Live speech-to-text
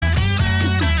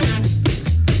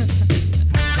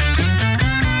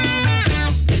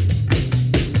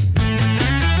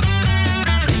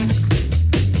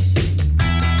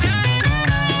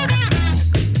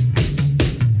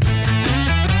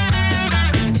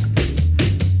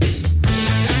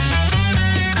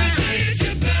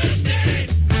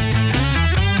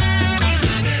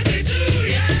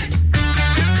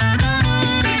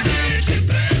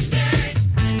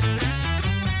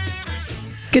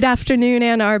Good afternoon,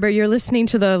 Ann Arbor. You're listening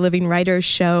to the Living Writers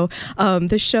Show.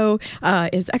 The show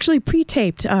is actually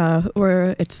pre-taped,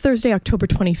 or it's Thursday, October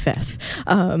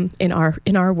 25th,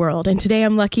 in our world. And today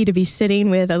I'm lucky to be sitting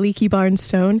with Aliki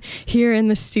Barnstone here in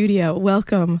the studio.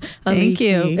 Welcome, Aliki. Thank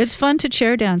you. It's fun to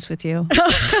chair dance with you.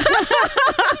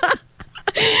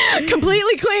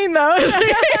 Completely clean, though.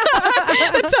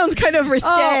 That sounds kind of risque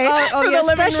for the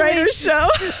Living Writers Show.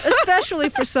 Especially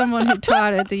for someone who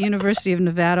taught at the University of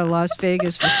Nevada, Las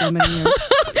Vegas for so many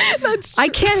years. I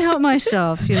can't help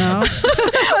myself, you know.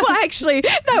 Well, actually,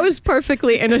 that was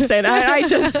perfectly innocent. I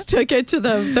just took it to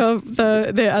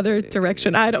the other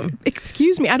direction.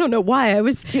 Excuse me, I don't know why. I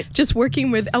was just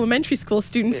working with elementary school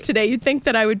students today. You'd think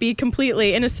that I would be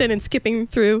completely innocent and skipping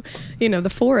through,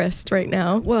 the forest right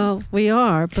now. Well, we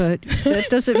are, but that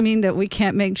doesn't mean that we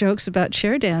can't make jokes about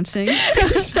chair dancing.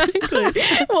 Exactly.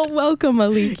 Well, welcome,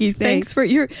 Aliki. Thanks for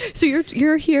you're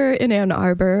here in Ann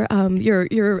Arbor.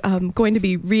 You're going to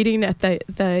be reading at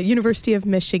the University of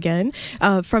Michigan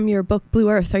from your book Blue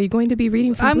Earth. Are you going to be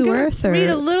reading from Blue Earth? I'm going to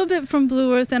read a little bit from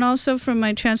Blue Earth and also from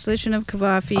my translation of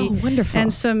Cavafy. Oh, wonderful.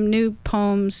 And some new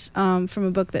poems from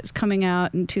a book that's coming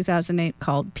out in 2008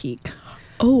 called Peak.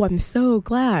 Oh, I'm so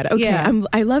glad. Okay, yeah.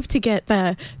 I love to get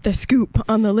the scoop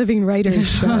on the Living Writers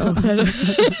Show.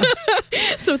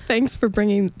 So thanks for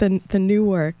bringing the new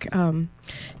work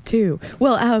too.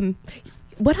 Well,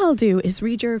 what I'll do is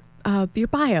read your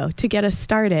bio to get us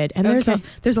started, and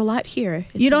there's a lot here.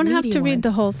 You don't have to read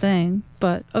the whole thing,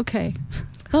 but okay.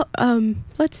 Well,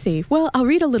 let's see. Well, I'll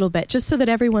read a little bit just so that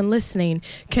everyone listening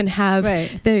can have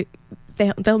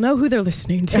They'll know who they're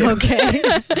listening to. Okay.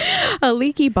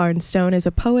 Aliki Barnstone is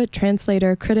a poet,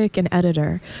 translator, critic, and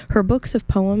editor. Her books of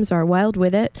poems are Wild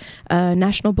With It,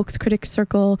 National Books Critics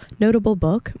Circle notable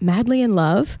book, Madly in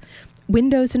Love,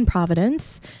 Windows in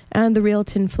Providence, and The Real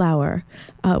Tin Flower,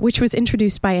 which was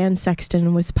introduced by Anne Sexton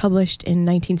and was published in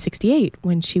 1968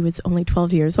 when she was only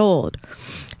 12 years old.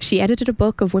 She edited a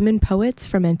book of women poets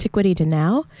from antiquity to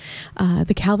now,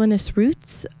 The Calvinist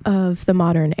Roots of the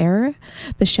Modern Era,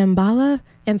 the Shambhala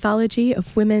Anthology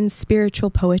of Women's Spiritual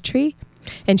Poetry,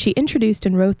 and she introduced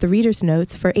and wrote the reader's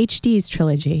notes for HD's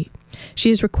trilogy. She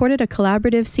has recorded a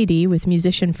collaborative CD with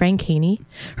musician Frank Haney.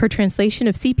 Her translation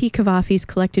of C.P. Cavafy's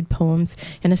collected poems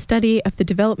and a study of the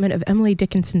development of Emily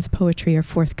Dickinson's poetry are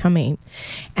forthcoming.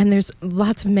 And there's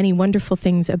lots of many wonderful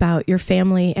things about your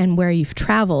family and where you've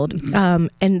traveled.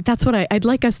 And that's what I'd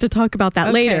like us to talk about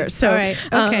that later. So, all right.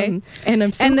 Okay. And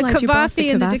I'm so glad you brought the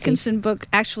Cavafy and the Dickinson book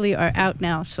actually are out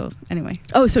now. So anyway.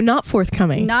 Oh, so not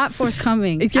forthcoming. Not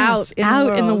forthcoming. Yes,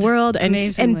 out in the world.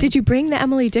 And did you bring the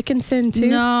Emily Dickinson too?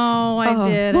 No, I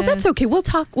didn't. Well, that's okay. We'll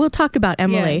talk about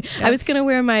Emily. Yeah. I was going to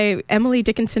wear my Emily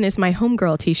Dickinson is my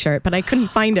homegirl T-shirt, but I couldn't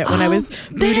find it when I was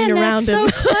rooting around. That's so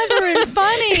clever and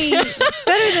funny.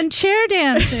 Better than chair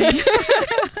dancing.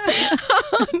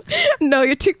 No,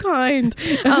 you're too kind.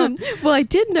 Well, I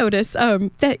did notice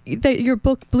that your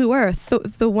book Blue Earth,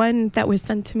 the one that was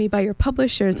sent to me by your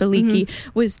publishers, Aliki,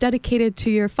 was dedicated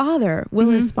to your father,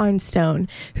 Willis Barnstone,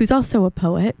 who's also a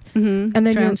poet, and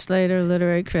then translator,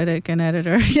 literary critic, and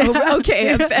editor. Oh,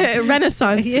 okay, a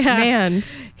Renaissance man.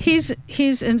 He's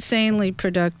insanely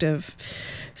productive.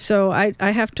 So I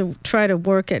have to try to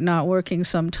work at not working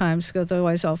sometimes, because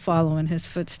otherwise I'll follow in his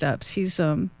footsteps. He's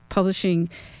publishing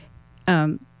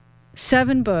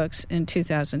 7 books in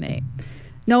 2008.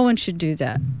 No one should do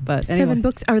that, but 7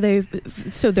 books. Are they?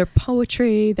 So they're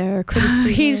poetry. They're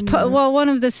criticism. Well, one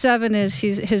of the 7 is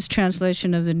his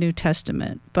translation of the New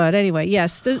Testament. But anyway,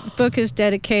 yes, this book is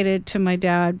dedicated to my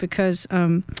dad because,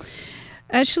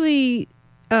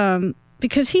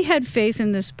 because he had faith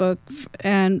in this book,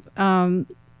 and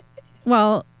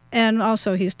and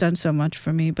also he's done so much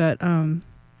for me. But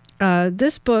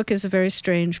this book is a very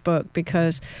strange book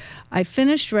because I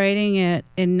finished writing it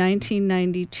in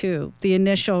 1992, the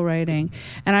initial writing,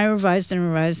 and I revised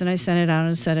and I sent it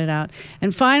out.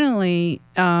 And finally,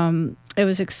 it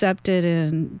was accepted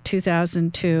in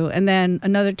 2002, and then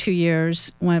another 2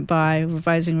 years went by,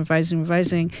 revising,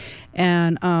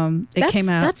 and it came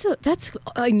out. That's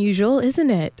unusual, isn't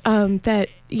it? That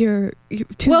you're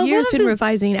 2 years in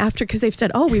revising after, because they've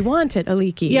said, "Oh, we want it,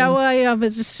 Aliki." Yeah, but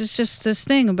it's just this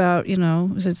thing about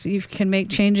you can make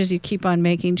changes, you keep on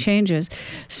making changes.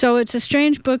 So it's a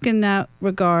strange book in that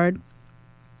regard.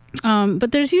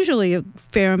 But there's usually a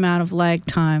fair amount of lag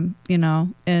time,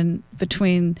 in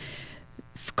between,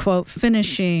 quote,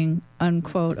 finishing,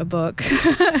 unquote, a book,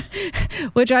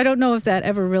 which I don't know if that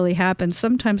ever really happens.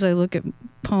 Sometimes I look at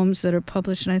poems that are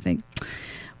published and I think,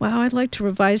 wow, I'd like to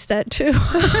revise that too.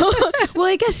 Well,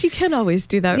 I guess you can always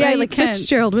do that, Yeah, right? you Like can.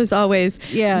 Fitzgerald was always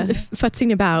Yeah.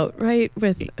 futzing about, right,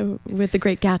 with The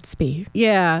Great Gatsby.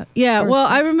 Yeah. Or Well,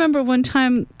 some- I remember one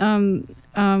time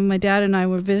my dad and I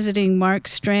were visiting Mark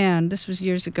Strand. This was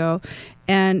years ago.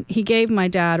 And he gave my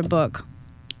dad a book.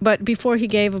 But before he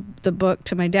gave the book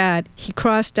to my dad, he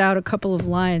crossed out a couple of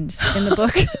lines in the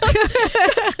book.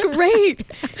 That's great.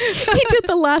 He did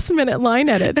the last minute line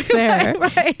edits there.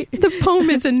 Right. The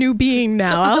poem is a new being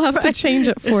now. I'll have to change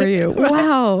it for you.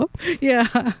 Wow.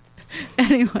 Yeah.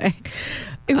 Anyway.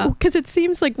 Because it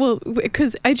seems like,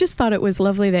 because I just thought it was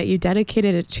lovely that you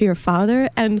dedicated it to your father.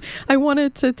 And I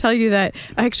wanted to tell you that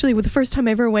actually, the first time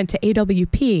I ever went to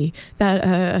AWP, that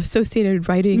Associated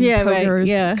Writing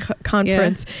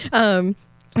Conference,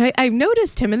 I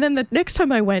noticed him. And then the next time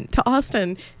I went to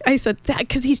Austin, I said that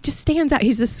because he just stands out.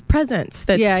 He's this presence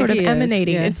that's sort of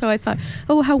emanating. And so I thought,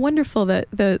 oh, how wonderful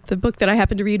that the book that I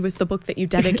happened to read was the book that you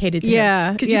dedicated to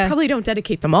him. Because you probably don't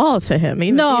dedicate them all to him.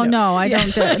 Even, No, I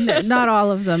don't. Not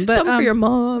all of them. But some for your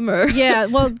mom. Or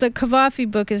well, the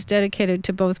Cavafy book is dedicated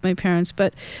to both my parents.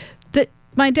 But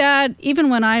my dad, even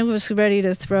when I was ready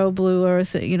to throw Blue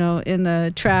Earth, in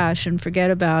the trash and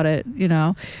forget about it,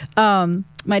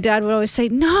 my dad would always say,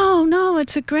 no,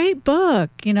 it's a great book.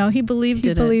 He believed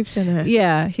in it. He believed in it.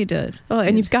 Yeah, he did. Oh,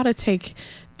 and you've got to take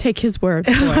his word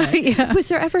for it. Yeah. Was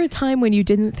there ever a time when you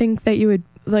didn't think that you would,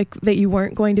 that you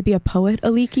weren't going to be a poet,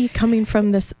 Aliki, coming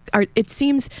from this art? It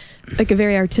seems like a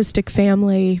very artistic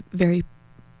family, very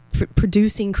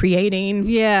producing, creating,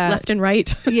 left and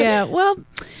right. Yeah, well,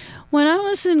 when I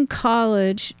was in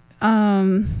college,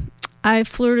 I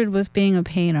flirted with being a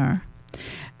painter.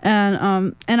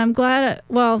 And I'm glad,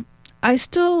 I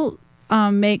still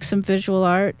make some visual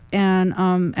art. And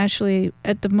actually,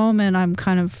 at the moment, I'm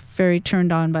kind of very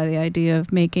turned on by the idea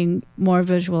of making more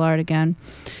visual art again.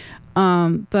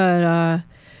 Why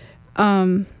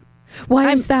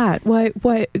is that?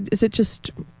 Why is it just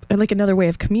like another way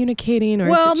of communicating? Or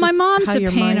is it just my mom's how a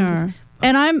your painter.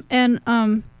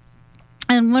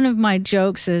 And one of my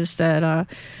jokes is that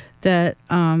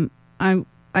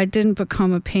I didn't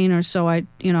become a painter, so I'm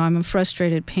a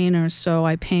frustrated painter, so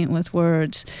I paint with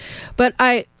words. But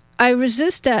I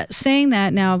resist saying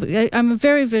that now. I'm a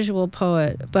very visual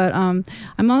poet, but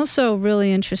I'm also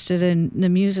really interested in the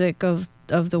music of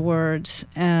the words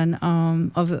and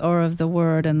of the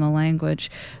word and the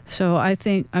language. So I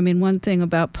think, one thing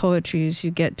about poetry is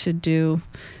you get to do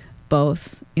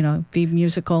both, be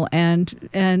musical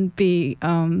and be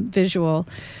visual.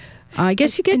 I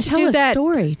guess you get to do that. And tell a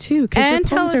story, too, because your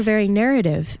poems are very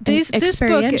narrative and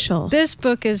experiential. This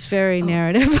book is very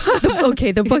narrative.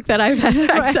 The book that I've had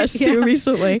access to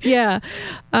recently. Yeah.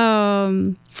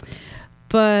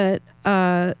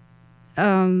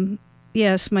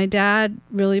 Yes, my dad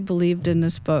really believed in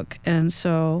this book, and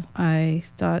so I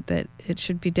thought that it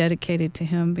should be dedicated to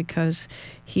him because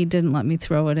he didn't let me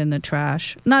throw it in the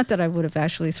trash. Not that I would have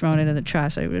actually thrown it in the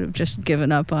trash, I would have just given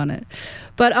up on it.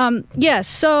 But yes,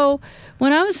 so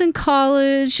when I was in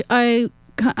college, I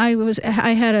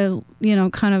had a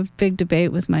kind of big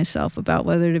debate with myself about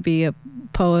whether to be a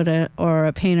poet or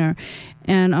a painter,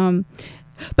 and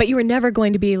but you were never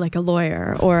going to be like a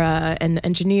lawyer or an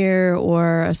engineer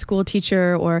or a school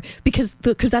teacher, or because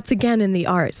that's again in the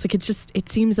arts. Like it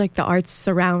seems like the arts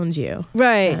surround you,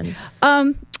 right?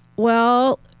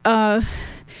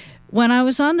 When I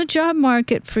was on the job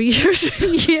market for years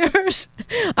and years,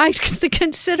 I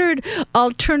considered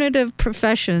alternative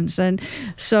professions, and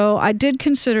so I did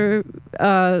consider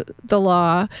the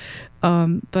law.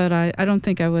 But I don't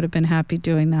think I would have been happy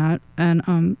doing that.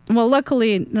 And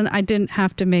luckily I didn't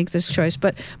have to make this choice.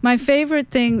 But my favorite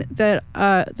thing that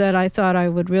I thought I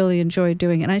would really enjoy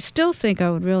doing, and I still think I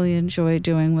would really enjoy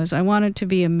doing, was I wanted to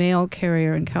be a mail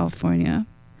carrier in California.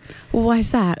 Well, why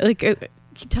is that? Like,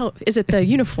 is it the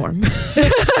uniform? Is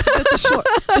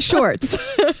it the shorts?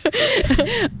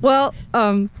 Well,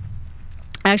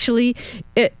 actually,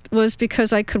 it was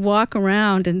because I could walk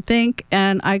around and think,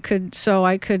 and I'm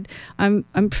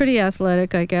pretty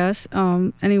athletic, I guess.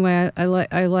 Anyway, I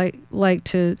like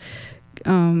to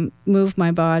move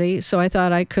my body, so I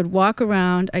thought I could walk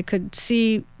around, I could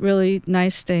see really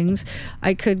nice things,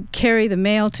 I could carry the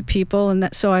mail to people, and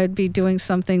so I'd be doing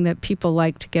something that people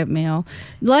like to get mail.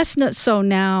 Less so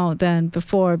now than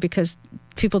before, because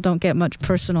people don't get much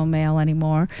personal mail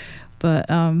anymore. But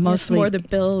mostly it's more the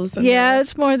bills. And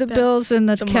it's more the bills and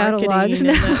the catalogs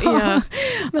now.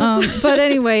 But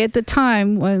anyway, at the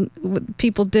time when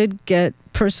people did get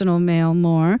personal mail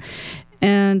more,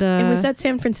 And was that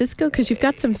San Francisco? Because you've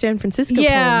got some San Francisco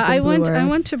yeah, poems in Blue Earth. I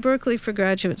went to Berkeley for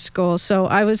graduate school, so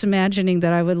I was imagining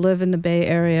that I would live in the Bay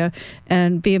Area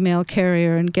and be a mail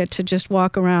carrier and get to just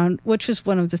walk around, which was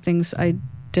one of the things I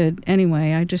did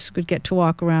anyway. I just would get to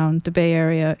walk around the Bay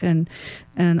Area and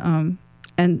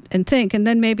think, and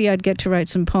then maybe I'd get to write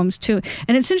some poems too.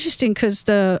 And it's interesting because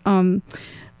the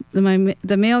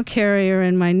mail carrier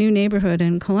in my new neighborhood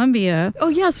in Columbia. Oh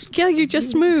yes, yeah, you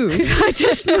just moved. I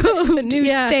just moved a new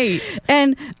state,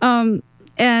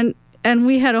 and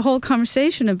we had a whole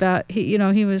conversation about he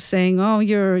was saying, oh,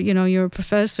 you're a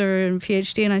professor and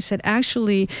PhD, and I said,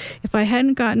 actually, if I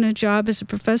hadn't gotten a job as a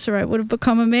professor, I would have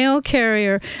become a mail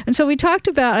carrier. And so we talked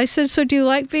about. I said, so do you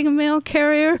like being a mail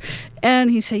carrier?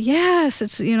 And he said, yes.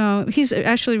 It's he's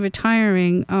actually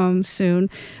retiring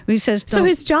soon. He says, so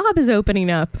his job is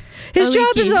opening up. His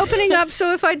job is opening up.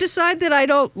 So if I decide that I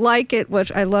don't like it,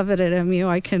 which I love it at MU,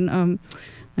 I can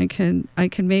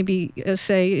maybe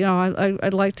say,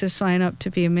 I'd like to sign up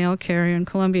to be a mail carrier in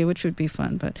Columbia, which would be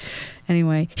fun. But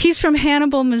anyway, he's from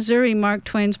Hannibal, Missouri, Mark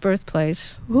Twain's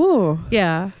birthplace. Ooh.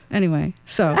 Yeah. Anyway,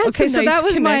 so that's okay, a so nice that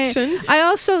was connection. I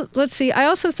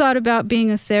also thought about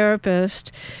being a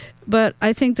therapist, but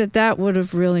I think that would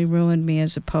have really ruined me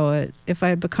as a poet. If I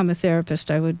had become a therapist,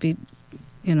 I would be,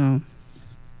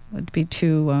 would be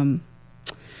too.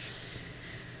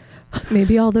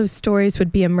 Maybe all those stories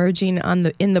would be emerging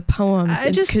in the poems.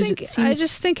 I just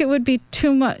think it would be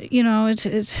too much.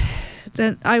 It's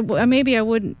that I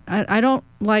wouldn't. I don't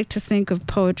like to think of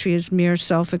poetry as mere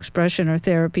self-expression or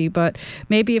therapy. But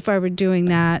maybe if I were doing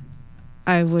that,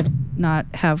 I would not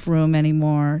have room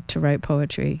anymore to write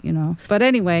poetry. But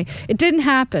anyway, it didn't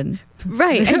happen.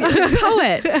 Right, and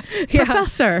poet,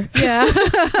 professor,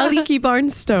 Aliki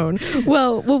Barnstone.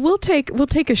 Well, we'll take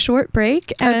a short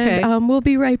break, and we'll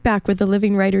be right back with the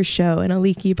Living Writers Show and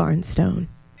Aliki Barnstone.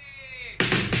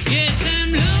 Yes,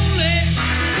 I'm lonely.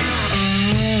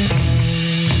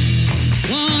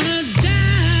 Wanna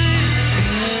die.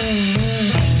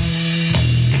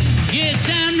 Yes,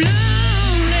 I'm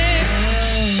lonely.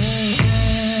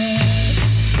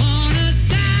 Wanna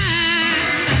die.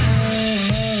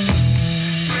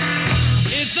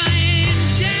 If I ain't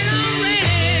dead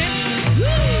already,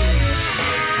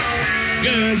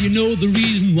 girl, you know the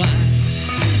reason why.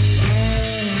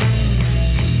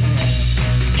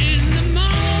 In the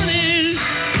morning,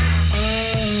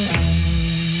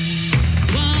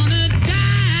 wanna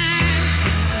die.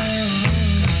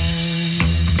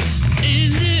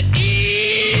 In the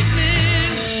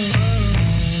evening,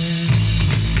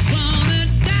 wanna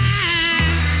die.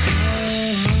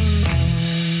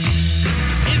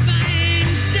 If I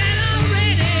ain't dead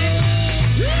already,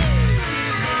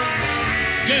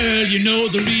 girl, you know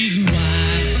the reason why.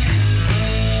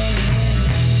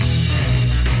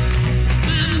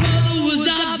 My mother was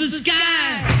of the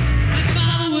sky, my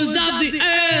father was of the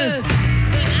earth,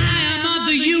 but I am of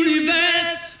the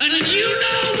universe, and you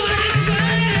know what it's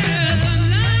worth. I'm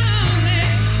lonely,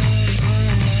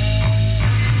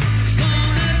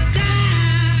 wanna die.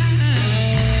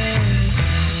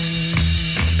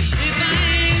 If I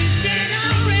ain't dead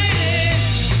already,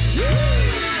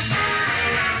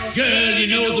 girl, you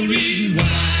know the reason why.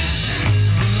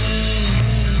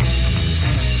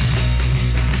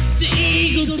 The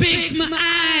eagle picks my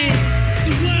eyes,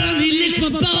 the worm he licks my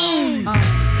bone.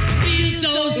 Feel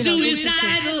so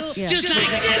suicidal, yeah. just like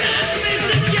Dylan,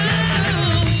 Mr.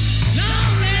 Jones.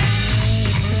 Lonely,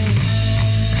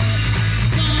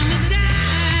 wanna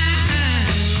die.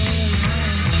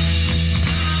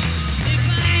 If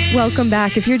I ain't Welcome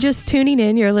back. If you're just tuning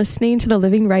in, you're listening to the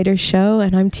Living Writers Show,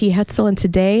 and I'm T. Hetzel, and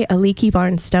today Aliki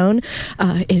Barnstone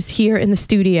is here in the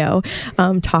studio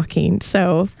talking.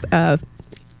 So,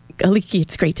 Aliki,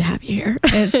 it's great to have you here.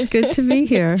 It's good to be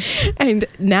here. And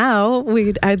now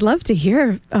I'd love to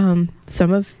hear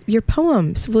some of your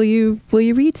poems. Will you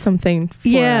read something for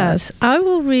us? I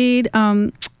will read.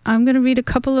 I'm going to read a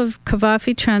couple of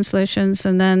Cavafy translations,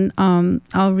 and then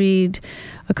I'll read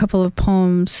a couple of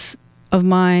poems of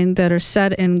mine that are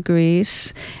set in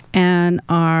Greece and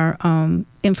are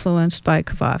influenced by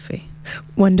Cavafy.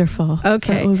 Wonderful.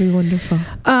 Okay. That will be wonderful.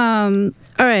 All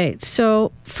right.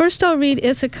 So first I'll read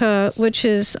Ithaca, which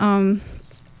is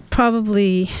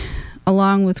probably,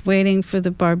 along with Waiting for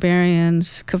the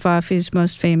Barbarians, Cavafy's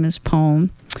most famous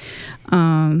poem.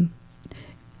 And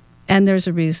there's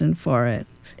a reason for it.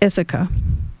 Ithaca.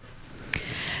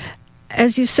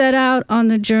 As you set out on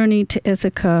the journey to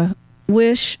Ithaca,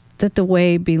 wish that the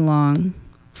way be long,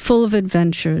 full of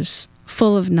adventures,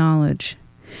 full of knowledge.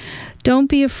 Don't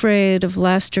be afraid of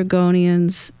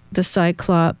Lastrygonians, the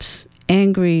Cyclops,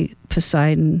 angry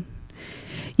Poseidon.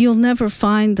 You'll never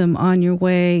find them on your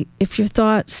way if your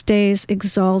thought stays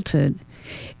exalted,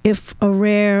 if a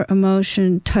rare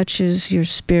emotion touches your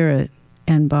spirit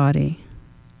and body.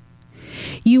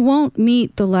 You won't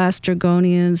meet the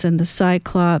Lastrygonians and the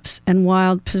Cyclops and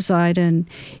wild Poseidon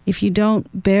if you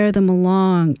don't bear them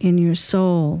along in your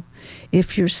soul,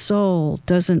 if your soul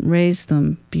doesn't raise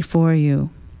them before you.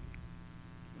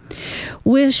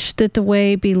 Wish that the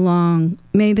way be long.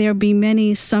 May there be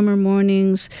many summer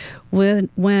mornings when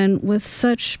with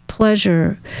such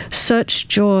pleasure, such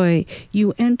joy,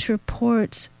 you enter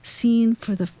ports seen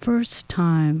for the first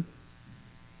time.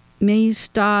 May you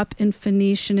stop in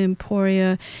Phoenician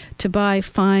emporia to buy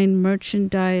fine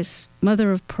merchandise,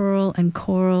 mother of pearl and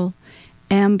coral,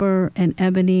 amber and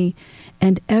ebony,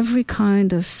 and every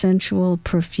kind of sensual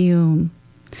perfume.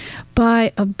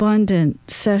 Buy abundant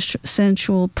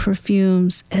sensual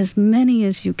perfumes, as many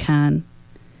as you can.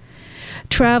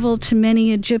 Travel to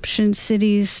many Egyptian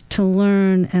cities to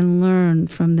learn and learn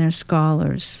from their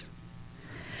scholars.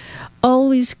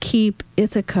 Always keep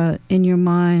Ithaca in your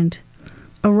mind.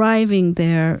 Arriving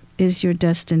there is your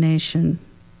destination.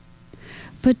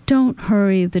 But don't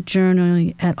hurry the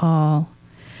journey at all.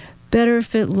 Better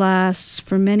if it lasts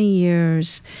for many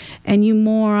years, and you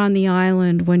moor on the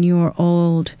island when you are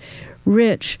old,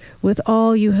 rich with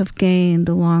all you have gained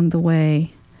along the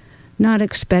way, not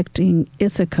expecting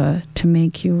Ithaca to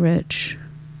make you rich.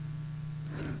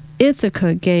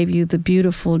 Ithaca gave you the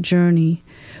beautiful journey.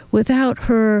 Without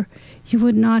her, you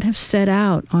would not have set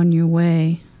out on your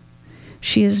way.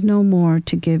 She is no more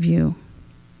to give you.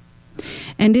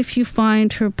 And if you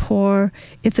find her poor,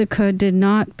 Ithaca did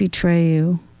not betray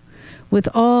you. With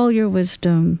all your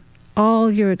wisdom, all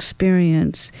your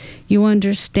experience, you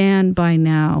understand by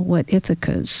now what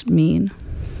Ithacas mean.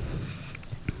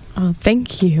 Oh,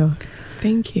 thank you.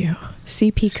 Thank you.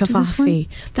 C.P. Cavafy.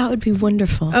 That would be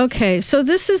wonderful. Okay, so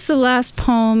this is the last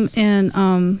poem in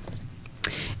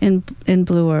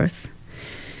Blue Earth.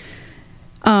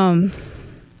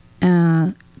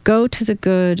 Go to the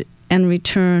good and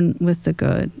return with the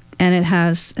good. And it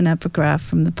has an epigraph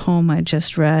from the poem I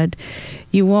just read.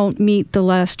 You won't meet the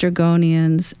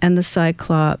Lastrygonians and the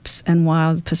Cyclops and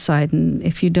wild Poseidon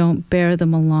if you don't bear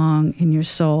them along in your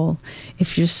soul,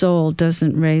 if your soul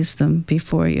doesn't raise them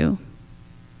before you.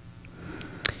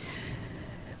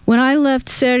 When I left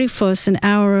Seriphos an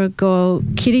hour ago,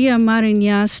 Kyria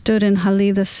Marinia stood in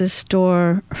Halidas's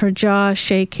store, her jaw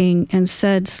shaking, and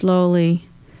said slowly,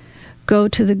 "Go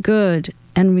to the good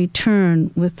and return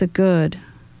with the good."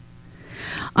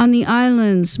 On the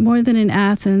islands, more than in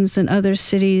Athens and other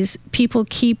cities, people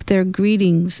keep their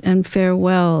greetings and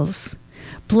farewells,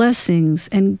 blessings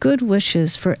and good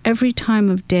wishes for every time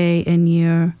of day and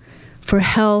year, for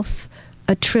health,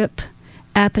 a trip,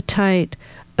 appetite,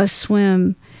 a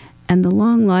swim, and the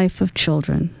long life of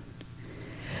children.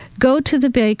 Go to the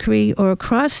bakery or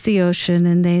across the ocean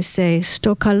and they say,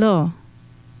 "Stokalo,"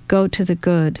 go to the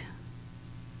good.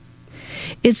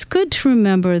 It's good to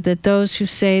remember that those who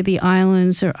say the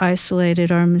islands are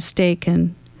isolated are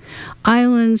mistaken.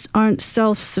 Islands aren't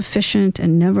self-sufficient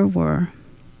and never were.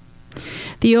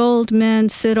 The old men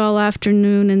sit all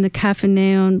afternoon in the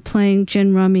Cafeneon playing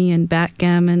gin rummy and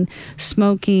backgammon,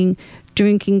 smoking,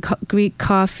 drinking Greek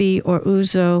coffee or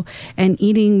ouzo, and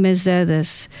eating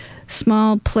mezedes,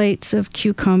 small plates of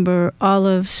cucumber,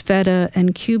 olives, feta,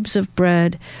 and cubes of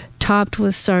bread topped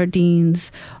with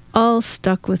sardines, all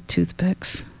stuck with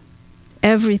toothpicks.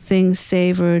 Everything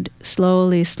savored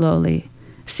slowly, slowly,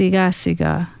 siga,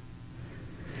 siga.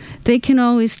 They can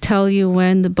always tell you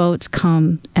when the boats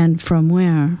come and from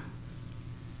where.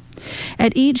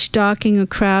 At each docking, a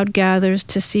crowd gathers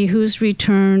to see who's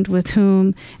returned with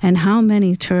whom and how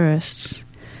many tourists.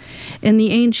 In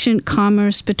the ancient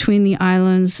commerce between the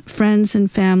islands, friends and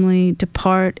family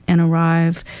depart and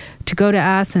arrive to go to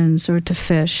Athens or to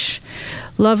fish.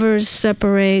 Lovers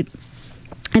separate,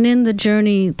 and in the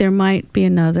journey there might be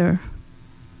another.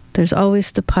 There's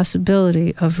always the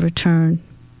possibility of return.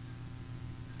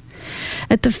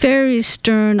 At the ferry's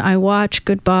stern, I watch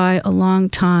goodbye a long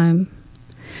time.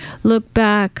 Look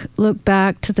back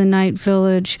to the night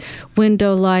village,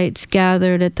 window lights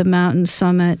gathered at the mountain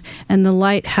summit, and the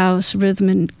lighthouse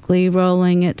rhythmically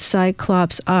rolling its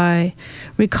Cyclops eye,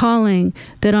 recalling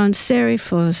that on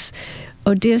Seriphos,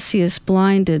 Odysseus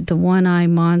blinded the one-eyed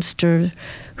monster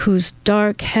whose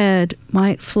dark head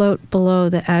might float below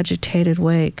the agitated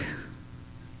wake.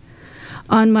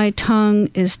 On my tongue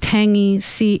is tangy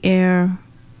sea air,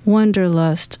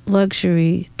 wanderlust,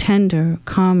 luxury, tender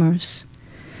commerce.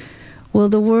 Will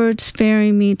the words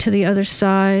ferry me to the other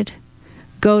side,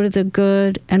 go to the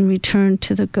good and return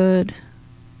to the good?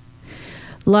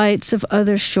 Lights of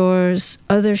other shores,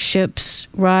 other ships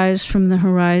rise from the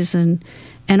horizon,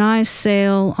 and I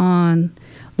sail on,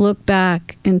 look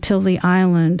back until the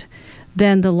island,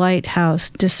 then the lighthouse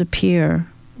disappear,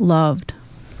 loved.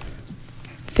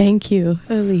 Thank you,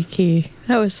 Aliki.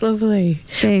 That was lovely.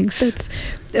 Thanks. That's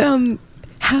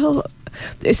how.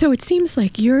 So it seems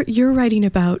like you're writing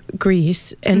about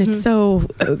Greece, and it's so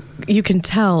you can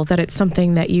tell that it's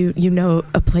something that you know,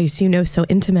 a place you know so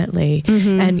intimately,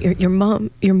 and your mom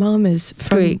is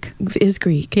from Greek. Is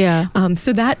Greek. Yeah.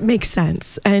 So that makes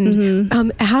sense. And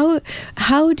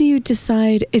how do you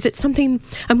decide? Is it something?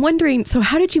 I'm wondering. So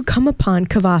how did you come upon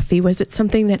Cavafy? Was it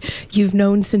something that you've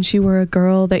known since you were a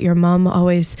girl, that your mom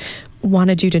always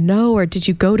wanted you to know, or did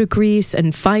you go to Greece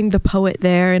and find the poet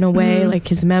there in a way, like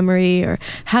his memory, or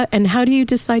how do you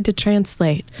decide to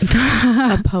translate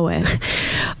a poet?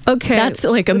 Okay, that's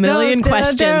like a million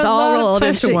questions all rolled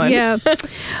into one. Yeah.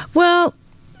 Well,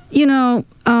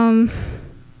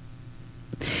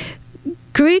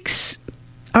 Greeks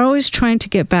are always trying to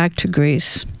get back to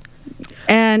Greece.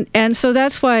 And so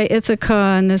that's why Ithaca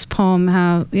and this poem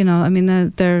have,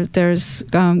 there's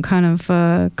kind of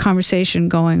a conversation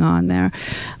going on there.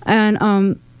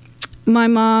 And my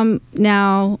mom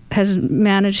now has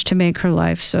managed to make her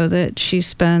life so that she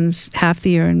spends half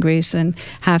the year in Greece and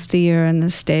half the year in the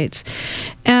States.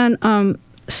 And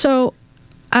so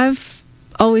I've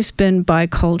always been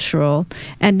bicultural.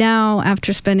 And now,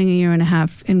 after spending a year and a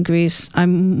half in Greece,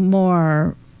 I'm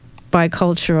more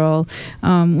bicultural.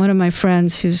 One of my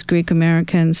friends who's Greek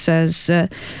American says, "Echo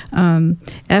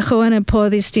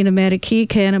anapodistin Ameriki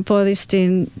ke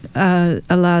anapodistin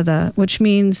alada," which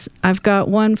means I've got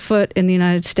one foot in the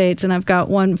United States and I've got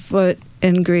one foot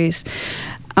in Greece.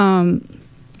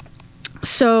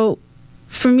 So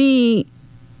for me,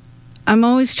 I'm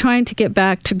always trying to get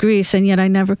back to Greece, and yet I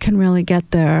never can really get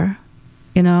there.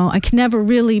 I can never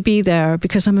really be there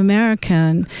because I'm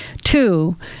American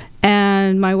too.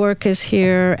 And my work is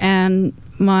here, and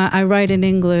I write in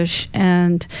English,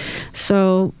 and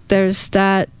so there's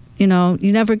that. You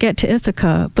never get to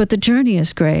Ithaca, but the journey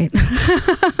is great.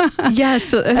 Yes,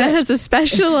 so that has a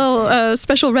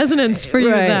special resonance for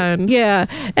you, right. Then. Yeah.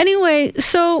 Anyway,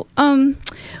 so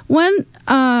when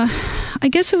I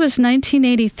guess it was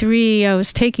 1983, I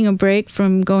was taking a break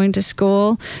from going to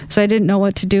school, so I didn't know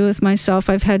what to do with myself.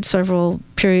 I've had several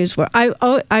periods where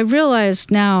I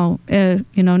realize now,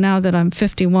 now that I'm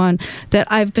 51, that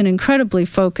I've been incredibly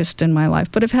focused in my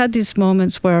life. But I've had these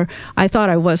moments where I thought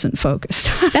I wasn't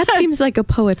focused. That seems like a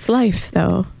poet's life,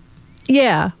 though.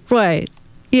 Yeah, right.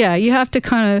 Yeah, you have to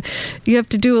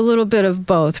do a little bit of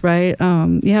both, right?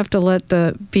 You have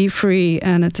to be free,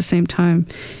 and at the same time,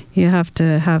 you have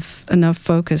to have enough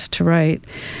focus to write.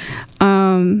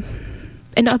 And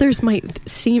others might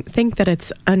think that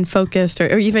it's unfocused,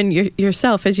 or even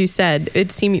yourself, as you said,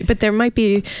 but there might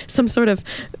be some sort of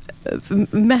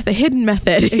hidden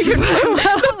method, even from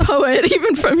the poet,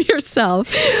 even from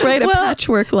yourself, right? A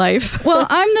patchwork life. Well,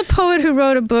 I'm the poet who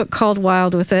wrote a book called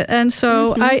Wild with It, and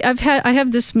so I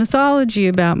have this mythology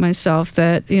about myself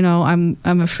that I'm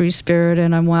a free spirit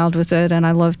and I'm wild with it, and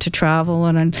I love to travel,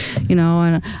 and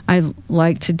I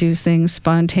like to do things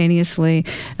spontaneously,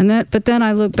 but then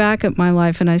I look back at my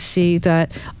life and I see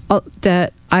that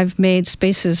I've made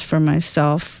spaces for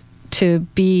myself to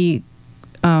be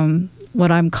what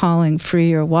I'm calling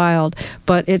free or wild,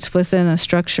 but it's within a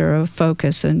structure of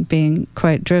focus and being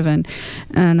quite driven.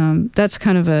 And that's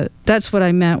what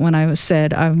I meant when I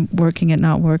said I'm working at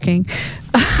not working.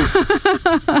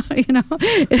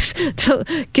 Is to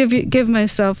give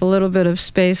myself a little bit of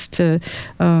space to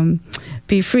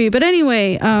be free. But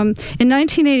anyway, in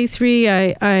 1983,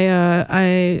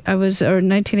 I was, or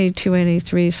 1982,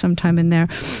 83, sometime in there,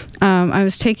 I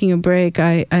was taking a break.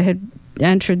 I had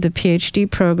entered the PhD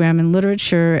program in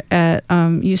literature at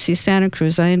UC Santa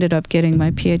Cruz. I ended up getting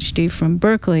my PhD from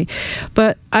Berkeley,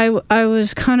 but I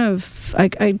was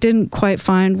I didn't quite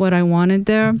find what I wanted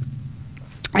there.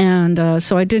 And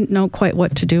so I didn't know quite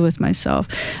what to do with myself.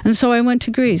 And so I went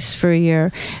to Greece for a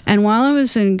year. And while I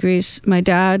was in Greece, my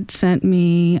dad sent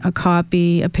me a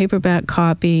paperback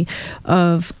copy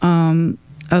of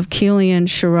Kilian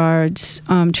Sherrard's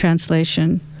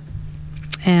translation.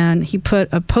 And he put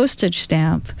a postage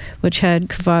stamp, which had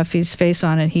Cavafy's face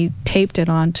on it. He taped it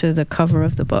onto the cover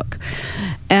of the book.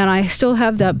 And I still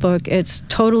have that book. It's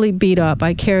totally beat up.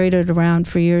 I carried it around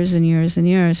for years and years and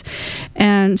years.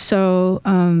 And so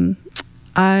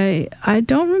I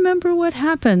don't remember what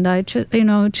happened.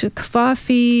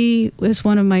 Cavafy was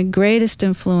one of my greatest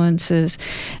influences.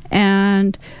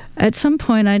 And at some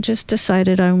point, I just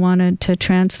decided I wanted to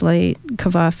translate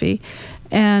Cavafy.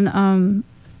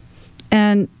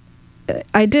 And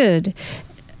I did.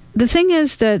 The thing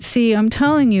is that, see, I'm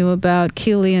telling you about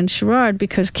Keeley and Sherrard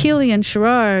because Keeley and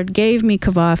Sherrard gave me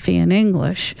Cavafy in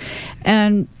English.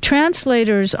 And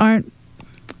translators aren't,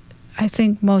 I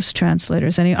think most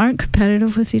translators aren't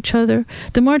competitive with each other.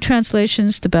 The more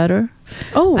translations, the better.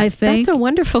 Oh, I think. That's a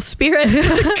wonderful spirit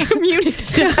community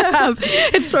to have.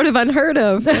 It's sort of unheard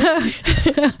of.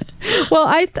 Well,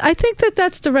 I think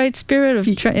that's the right spirit of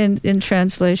in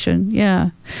translation. Yeah,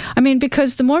 I mean,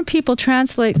 because the more people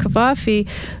translate Cavafy,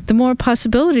 the more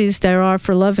possibilities there are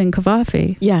for loving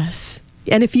Cavafy. Yes.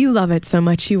 And if you love it so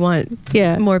much, you want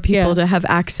more people to have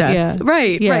access. Yeah.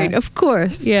 Right, Yeah. right, of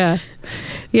course. Yeah,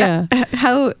 yeah.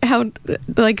 How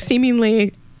like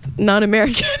seemingly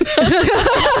non-American.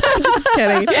 Just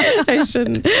kidding. I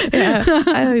shouldn't. Yeah,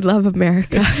 I love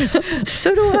America.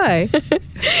 So do I.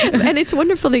 And it's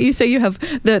wonderful that you say you have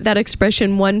that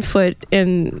expression, 1 foot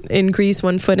in Greece,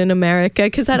 1 foot in America,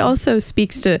 because that also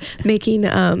speaks to making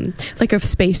like a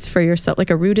space for yourself, like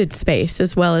a rooted space,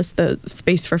 as well as the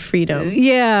space for freedom.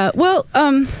 Yeah. Well,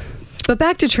 but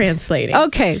back to translating.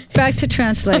 Okay, back to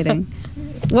translating.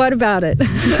 What about it?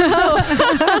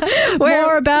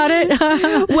 More about it?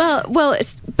 well,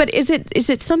 but is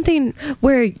it something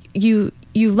where you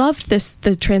loved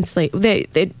the translate? They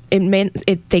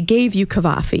gave you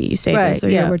Cavafy. You say those are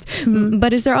your words. Mm-hmm.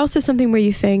 But is there also something where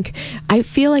you think, I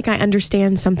feel like I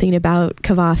understand something about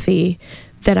Cavafy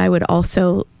that I would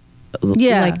also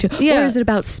like to, or is it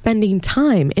about spending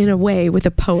time in a way with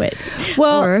a poet?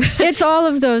 Well, it's all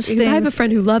of those things. I have a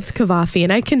friend who loves Cavafy,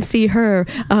 and I can see her,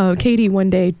 Katie, one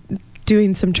day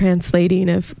doing some translating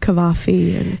of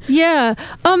Cavafy. And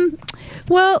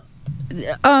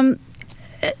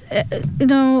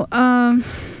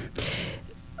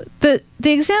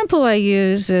the example I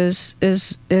use is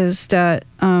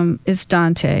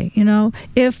Dante. You know,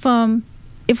 if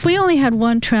we only had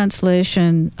one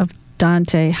translation of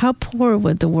Dante, how poor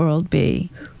would the world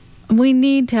be? We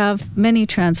need to have many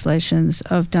translations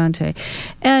of Dante,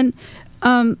 and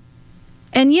Keeley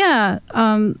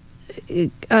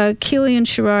and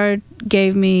Sherrard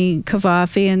gave me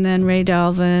Cavafy, and then Ray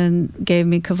Dalvin gave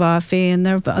me Cavafy, and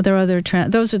there are other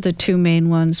those are the two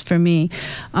main ones for me,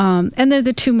 and they're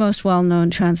the two most well-known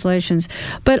translations.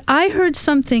 But I heard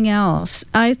something else.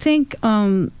 I think,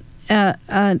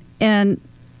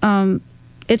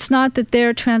 it's not that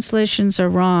their translations are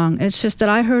wrong. It's just that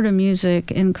I heard a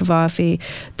music in Cavafy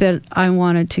that I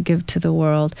wanted to give to the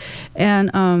world, and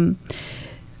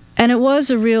it was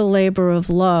a real labor of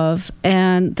love.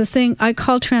 And the thing I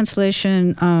call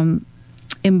translation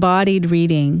embodied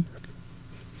reading.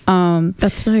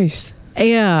 That's nice.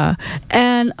 Yeah,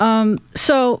 and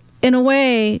so in a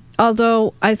way,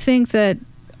 although I think that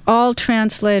all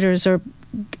translators are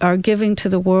giving to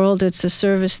the world, it's a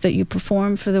service that you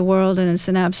perform for the world, and it's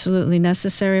an absolutely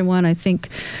necessary one. I think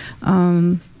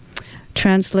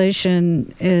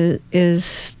translation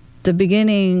is the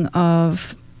beginning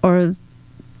of, or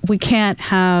we can't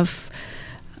have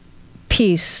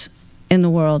peace in the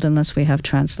world unless we have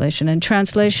translation. And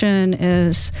translation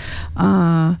is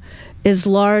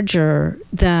larger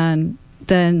than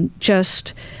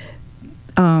just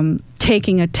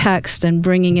taking a text and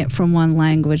bringing it from one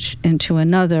language into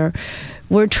another.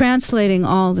 We're translating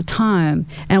all the time,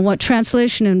 and what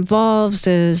translation involves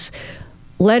is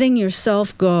letting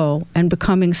yourself go and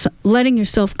becoming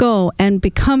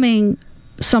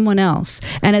someone else.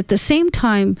 And at the same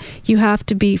time, you have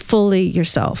to be fully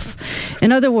yourself.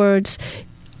 In other words,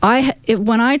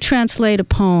 when I translate a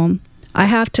poem, I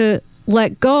have to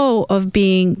let go of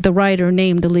being the writer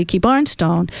named Aliki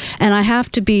Barnstone, and I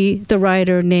have to be the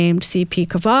writer named C.P.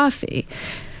 Cavafy.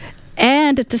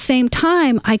 And at the same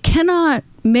time, I cannot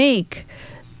make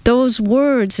those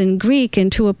words in Greek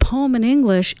into a poem in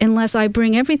English unless I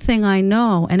bring everything I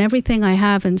know and everything I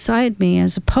have inside me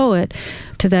as a poet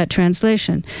to that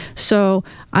translation. So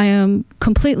I am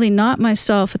completely not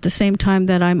myself at the same time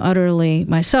that I'm utterly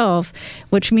myself,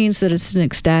 which means that it's an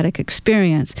ecstatic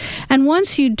experience. And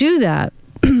once you do that,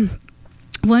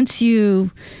 once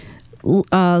you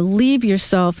leave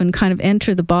yourself and kind of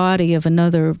enter the body of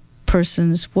another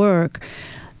person's work,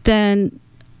 then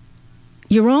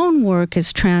your own work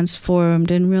is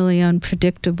transformed in really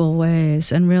unpredictable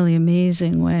ways and really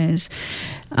amazing ways,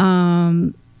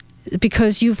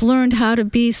 because you've learned how to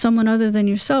be someone other than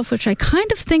yourself, which I kind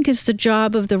of think is the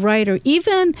job of the writer.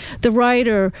 Even the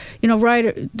writer,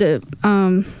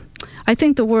 I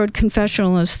think the word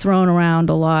confessional is thrown around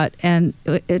a lot, and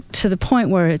to the point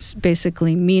where it's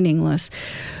basically meaningless.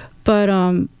 But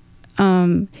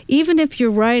even if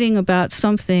you're writing about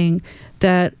something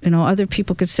that other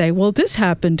people could say, well, this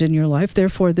happened in your life,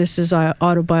 therefore this is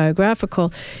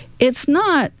autobiographical. It's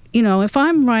not if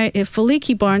I'm right, if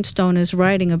Aliki Barnstone is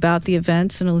writing about the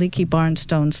events in Aliki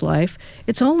Barnstone's life,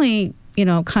 it's only,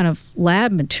 kind of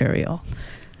lab material.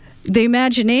 The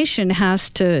imagination has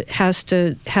to Fuse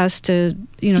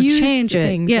change it.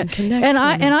 things Yeah, and connect and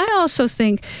them. I also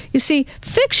think, you see,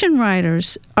 fiction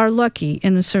writers are lucky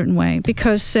in a certain way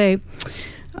because, say,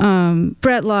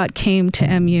 Brett Lott came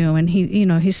to MU and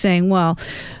he's saying, well,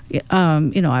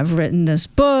 I've written this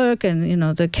book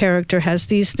and, the character has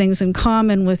these things in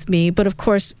common with me, but of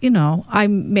course, I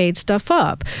made stuff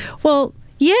up. Well,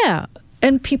 yeah.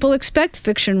 And people expect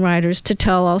fiction writers to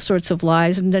tell all sorts of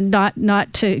lies and then not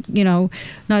to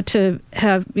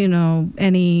have,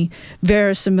 any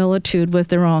verisimilitude with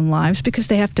their own lives because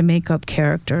they have to make up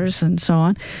characters and so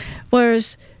on.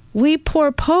 Whereas we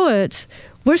poor poets,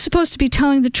 we're supposed to be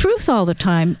telling the truth all the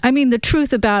time. I mean, the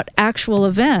truth about actual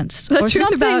events. The or truth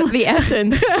something about the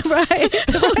essence. right.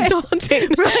 Daunting.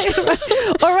 Right.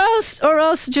 Or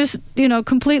else just,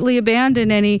 completely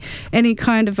abandon any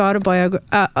kind of autobiography,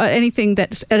 anything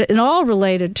that's at all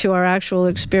related to our actual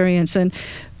experience and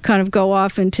kind of go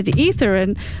off into the ether.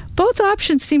 And both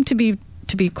options seem to be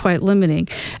quite limiting.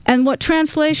 And what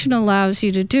translation allows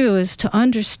you to do is to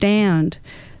understand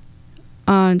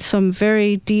on some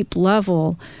very deep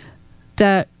level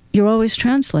that you're always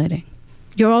translating.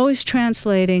 You're always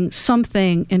translating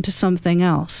something into something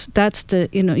else. That's the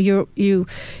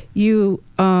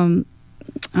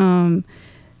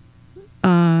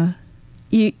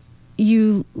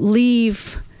you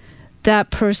leave that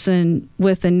person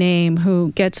with a name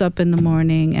who gets up in the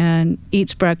morning and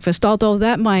eats breakfast, although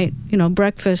that might,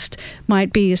 breakfast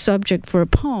might be a subject for a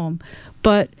poem,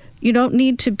 but you don't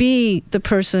need to be the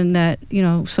person that,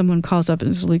 someone calls up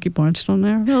and is Aliki Barnstone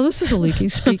there? No, this is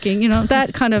Aliki speaking.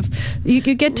 That kind of, you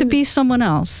get to be someone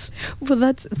else. Well,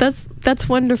 that's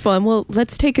wonderful. And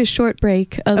let's take a short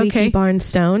break. Aliki Okay.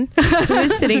 Barnstone, who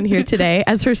is sitting here today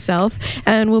as herself,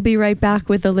 and we'll be right back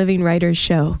with the Living Writers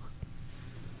Show.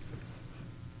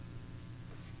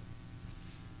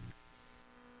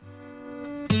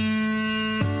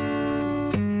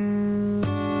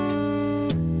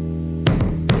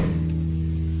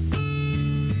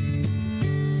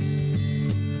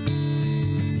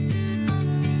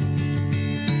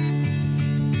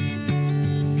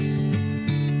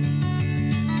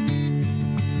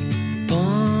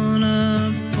 Born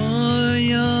a poor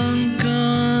young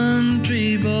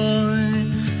country boy,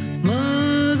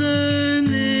 Mother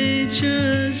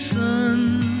Nature's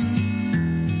son.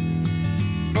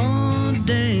 All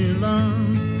day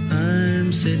long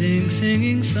I'm sitting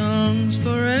singing songs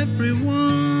for everyone.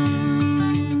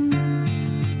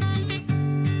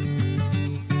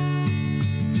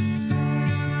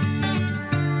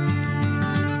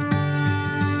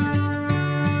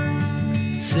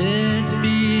 Sit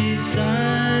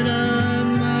beside a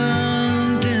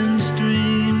mountain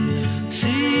stream,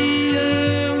 see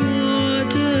her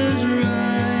waters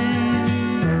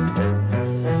rise.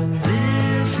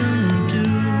 Listen to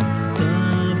the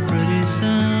pretty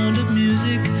sound of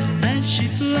music as she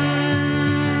flies.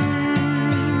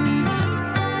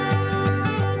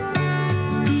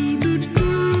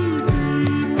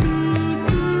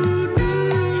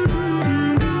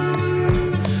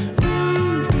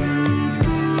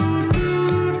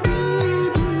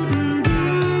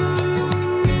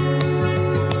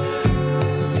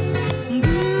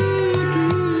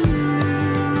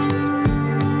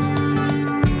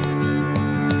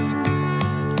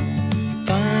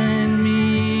 Find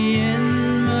me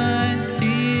in my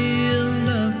field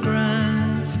of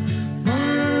grass,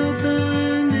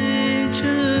 Mother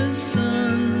Nature's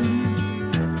son.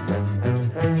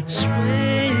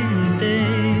 Swaying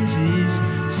daisies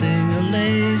sing a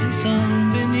lazy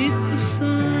song beneath the sun.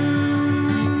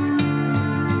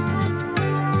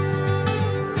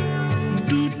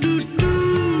 Do, do, do,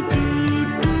 do, do, do,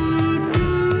 do,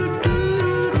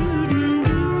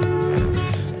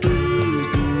 do.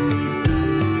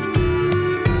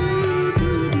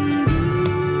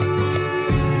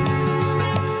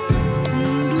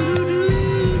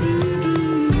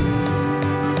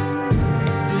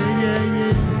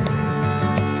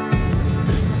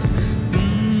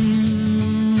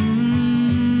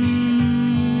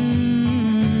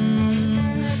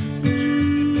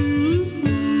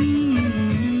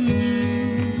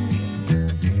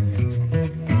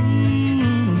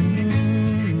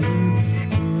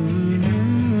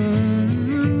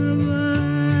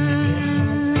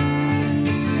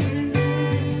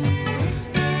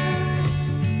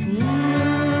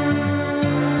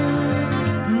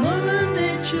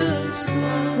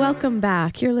 Welcome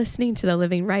back. You're listening to the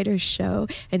Living Writers Show,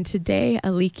 and today,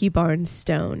 Aliki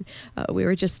Barnstone. We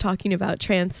were just talking about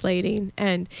translating,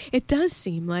 and it does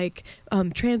seem like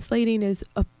translating is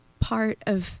a part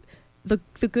of the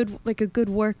good, like a good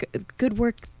work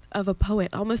of a poet.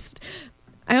 I almost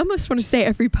want to say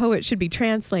every poet should be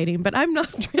translating, but I'm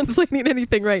not translating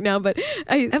anything right now. But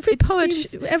every poet.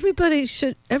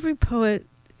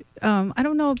 I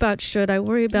don't know about should. I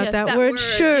worry about that word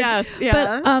should. Yes,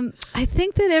 yeah. But I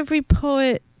think that every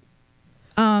poet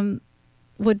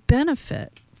would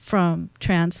benefit from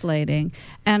translating,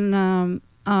 and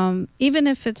even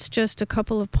if it's just a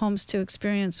couple of poems to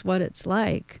experience what it's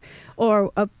like,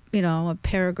 or a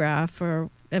paragraph, or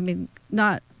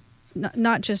not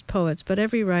just poets, but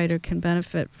every writer can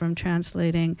benefit from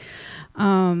translating,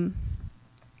 and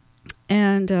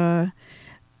I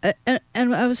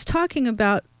was talking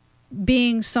about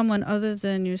being someone other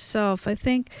than yourself. I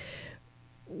think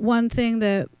one thing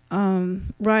that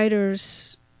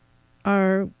writers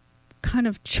are kind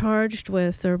of charged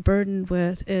with or burdened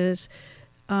with is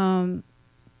the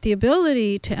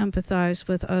ability to empathize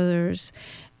with others,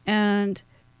 and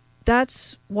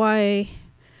that's why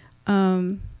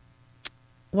the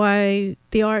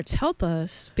arts help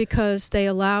us, because they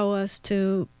allow us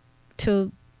to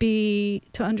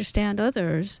understand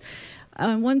others.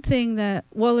 One thing that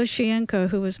Woloshienko,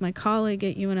 who was my colleague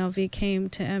at UNLV, came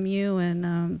to MU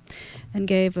and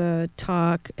gave a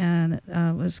talk, and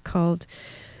it was called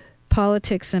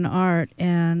Politics and Art,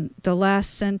 and the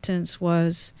last sentence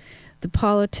was, "The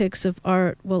politics of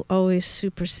art will always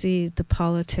supersede the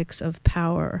politics of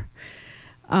power,"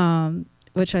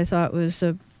 which I thought was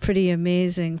a pretty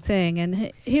amazing thing.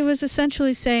 And he was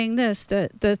essentially saying this,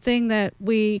 that the thing that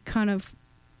we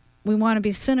want to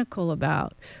be cynical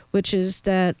about, which is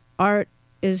that art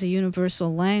is a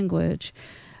universal language.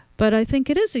 But I think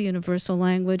it is a universal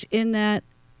language in that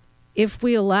if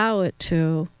we allow it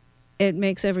to, it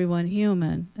makes everyone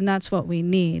human, and that's what we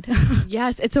need.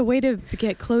 Yes, it's a way to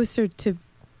get closer to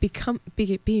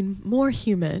being more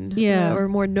human. Yeah. Or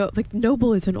more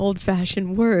noble is an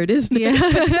old-fashioned word, isn't it? Yeah.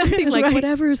 But something like Right.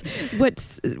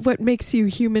 what makes you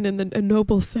human in a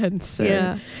noble sense.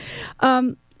 Yeah.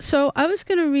 So I was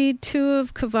going to read two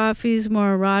of Cavafy's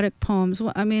more erotic poems.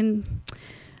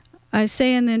 I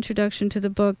say in the introduction to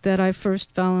the book that I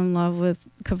first fell in love with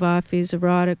Cavafy's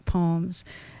erotic poems,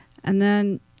 and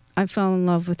then I fell in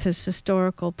love with his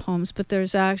historical poems, but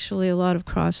there's actually a lot of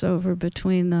crossover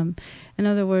between them. In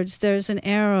other words, there's an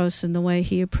eros in the way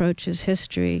he approaches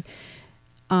history.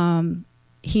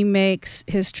 He makes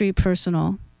history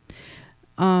personal.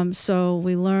 So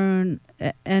we learn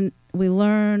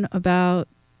about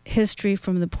history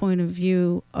from the point of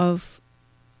view of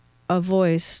a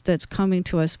voice that's coming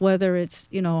to us, whether it's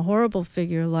a horrible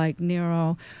figure like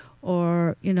Nero,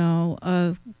 or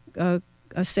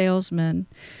a salesman,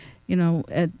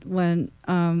 when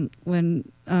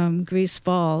Greece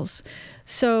falls.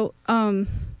 So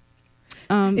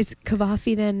is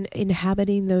Cavafy then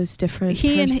inhabiting those different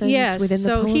persons within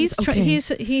the poems?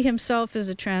 He himself is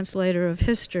a translator of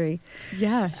history.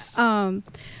 Yes.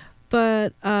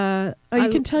 But you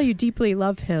can tell you deeply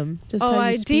love him. Just how you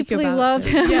I speak deeply about love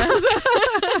him. Yes.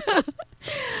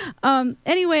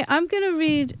 Anyway, I'm going to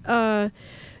read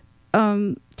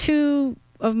two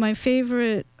of my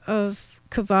favorite of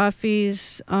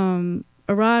Cavafy's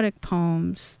erotic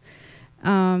poems.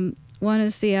 One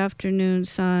is The Afternoon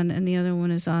Sun, and the other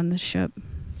one is On the Ship.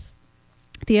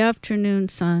 The Afternoon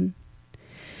Sun.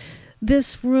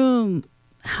 This room,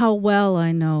 how well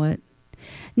I know it.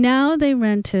 Now they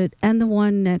rent it and the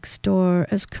one next door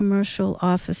as commercial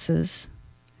offices.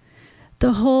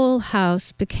 The whole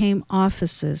house became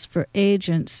offices for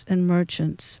agents and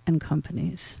merchants and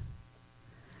companies.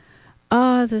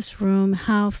 Ah, this room,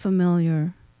 how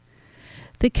familiar.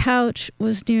 The couch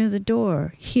was near the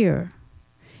door, here.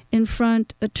 In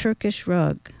front, a Turkish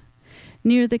rug.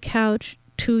 Near the couch,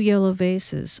 2 yellow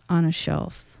vases on a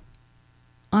shelf.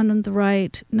 On the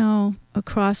right, no,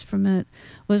 across from it,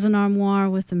 was an armoire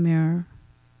with a mirror.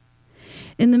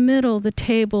 In the middle, the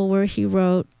table where he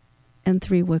wrote, and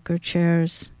 3 wicker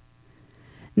chairs.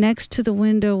 Next to the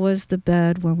window was the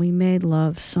bed where we made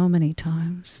love so many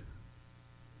times.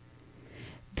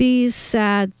 These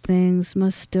sad things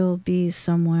must still be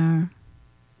somewhere.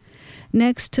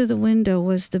 Next to the window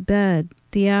was the bed,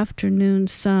 the afternoon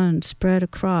sun spread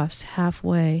across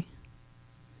halfway.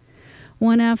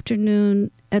 One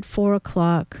afternoon at 4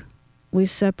 o'clock, we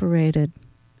separated,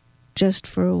 just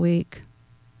for a week.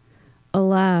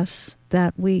 Alas,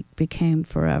 that week became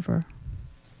forever.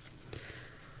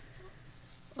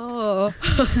 Oh.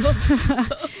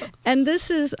 And this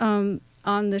is On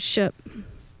the Ship.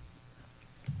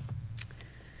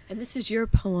 And this is your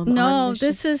poem No, on the ship?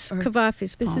 this is or-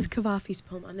 Kavafi's poem. This is Kavafi's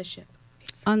poem on the ship.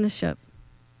 On the ship.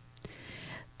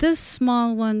 This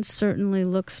small one certainly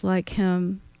looks like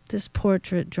him, this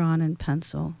portrait drawn in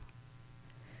pencil.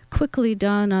 Quickly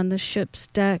done on the ship's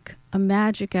deck, a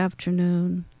magic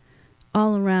afternoon.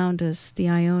 All around us, the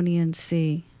Ionian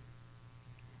Sea.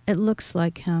 It looks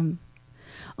like him,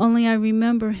 only I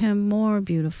remember him more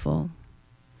beautiful.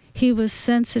 He was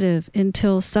sensitive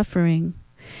until suffering,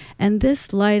 and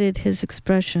this lighted his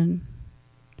expression.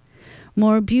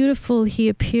 More beautiful he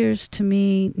appears to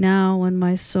me now when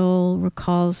my soul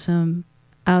recalls him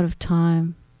out of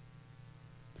time.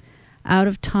 Out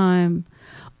of time,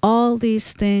 all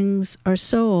these things are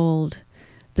so old,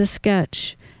 the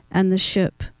sketch and the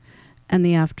ship and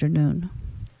the afternoon.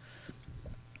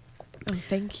 Oh,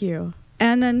 thank you.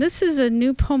 And then this is a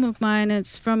new poem of mine.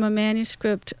 It's from a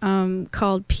manuscript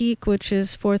called Peak, which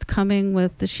is forthcoming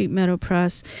with the Sheep Meadow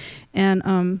Press.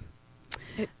 And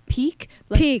Peak?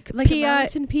 Peak. Like P-I- a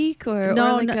mountain peak or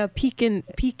like a peak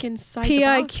inside the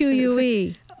box?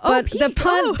 Pique. Oh, But peak. the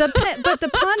pun, Oh. but the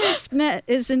pun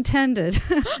is intended.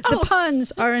 The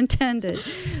puns are intended.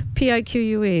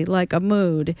 Pique, like a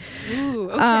mood. Ooh,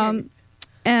 okay.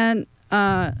 And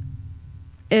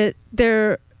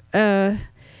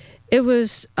it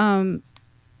was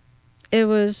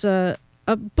a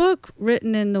book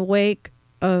written in the wake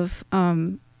of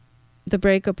the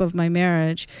breakup of my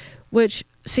marriage, which,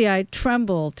 see, I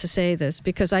tremble to say this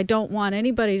because I don't want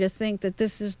anybody to think that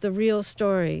this is the real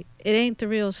story. It ain't the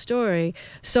real story.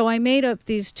 So I made up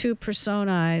these two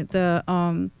personae, the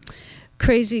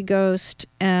crazy ghost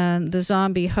and the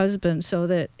zombie husband, so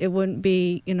that it wouldn't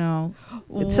be,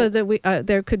 so that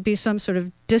there could be some sort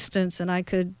of distance and I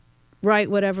could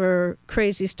write whatever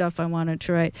crazy stuff I wanted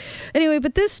to write. Anyway,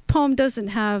 but this poem doesn't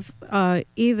have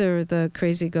either the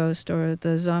crazy ghost or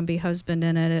the zombie husband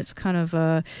in it. It's kind of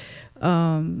a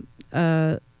poem,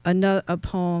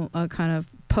 a kind of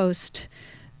post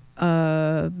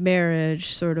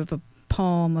marriage sort of a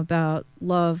poem about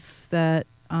love that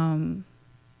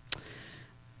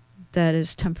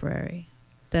is temporary,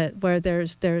 that where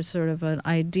there's sort of an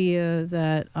idea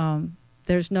that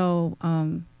there's no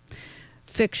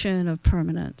fiction of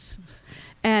permanence.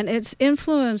 And it's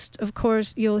influenced, of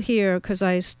course, you'll hear, because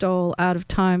I stole Out of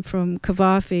Time from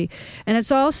Kavafi, and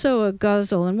it's also a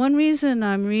ghazal. And one reason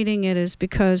I'm reading it is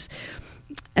because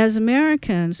as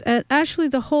Americans, and actually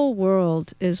the whole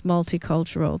world is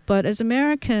multicultural, but as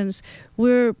Americans,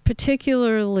 we're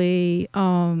particularly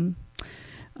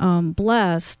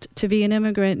blessed to be an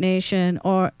immigrant nation,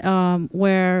 or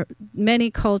where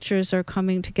many cultures are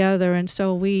coming together, and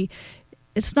so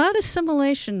it's not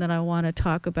assimilation that I want to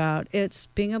talk about. It's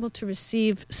being able to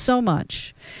receive so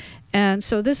much. And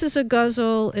so this is a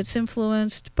ghazal. It's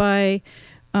influenced by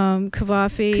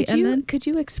Kavafi. Could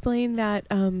you explain that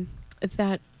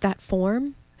that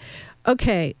form?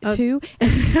 Okay. Too,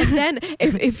 and then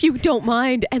if you don't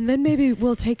mind, and then maybe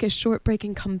we'll take a short break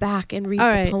and come back and read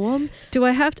the poem. Do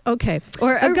I have to? Okay.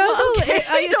 Or a ghazal. Okay,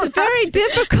 it's a very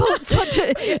difficult.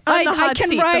 I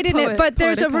can write in it, but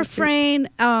there's a refrain.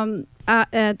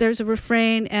 There's a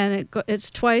refrain, and it's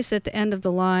twice at the end of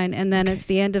the line, and then it's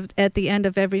at the end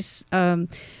of every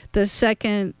the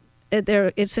second.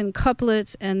 It's in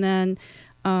couplets, and then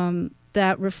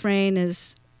that refrain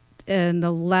is in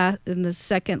the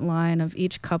second line of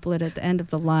each couplet at the end of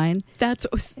the line. That's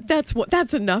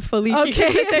enough, Felipe.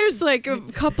 Okay. That there's like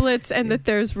couplets and that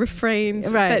there's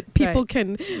refrains that people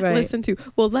can listen to.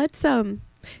 Well,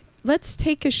 let's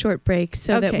take a short break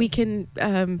so that we can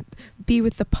be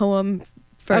with the poem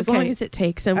for as long as it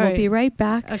takes, and we'll be right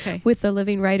back with the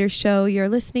Living Writers Show. You're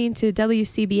listening to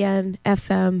WCBN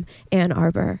FM Ann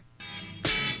Arbor.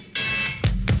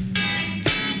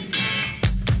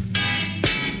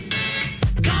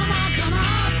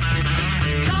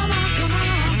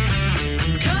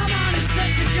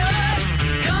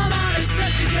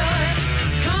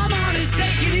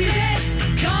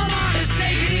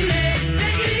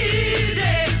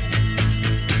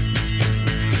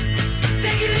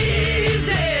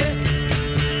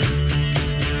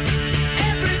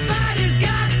 Everybody's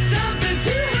got something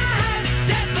to hide.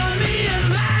 Death for me and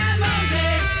mine.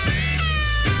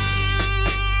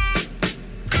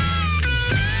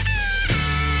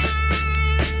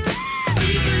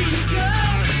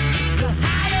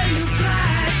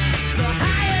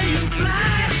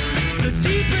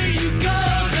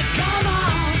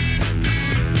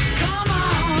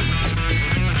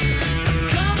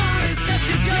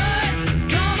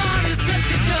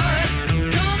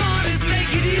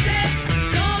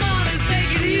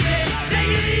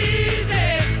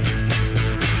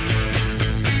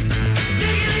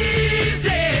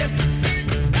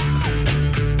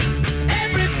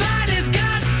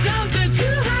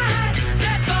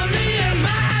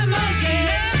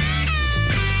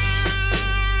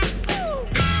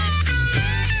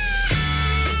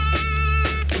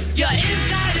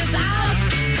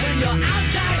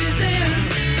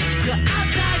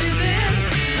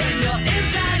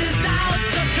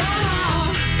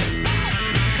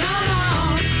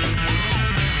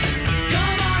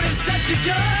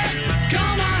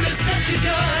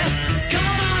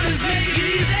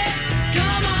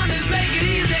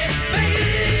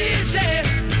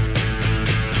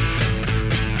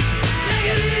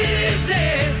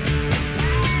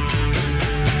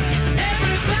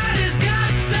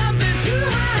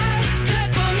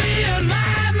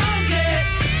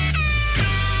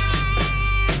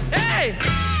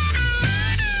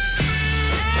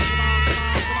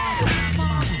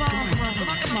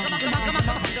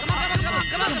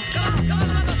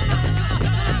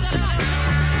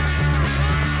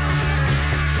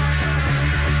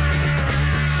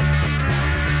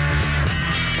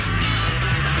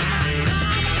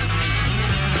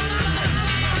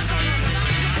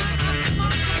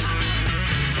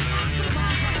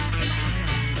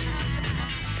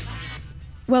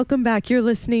 Welcome back. You're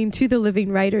listening to the Living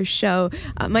Writers Show.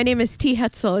 My name is T.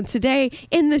 Hetzel, and today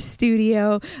in the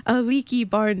studio, Aliki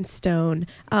Barnstone.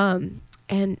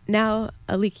 And now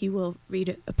Aliki will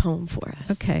read a poem for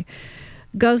us. Okay.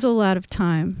 Guzzle out of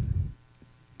time.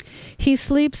 He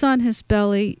sleeps on his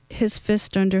belly, his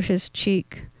fist under his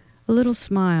cheek, a little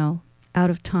smile, out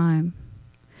of time.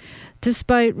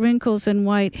 Despite wrinkles and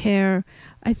white hair,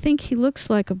 I think he looks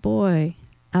like a boy,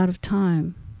 out of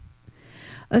time.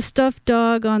 A stuffed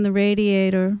dog on the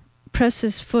radiator, press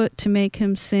his foot to make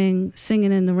him sing,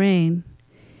 Singin' in the Rain.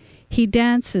 He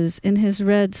dances in his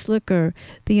red slicker,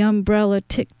 the umbrella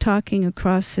tick-tocking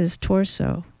across his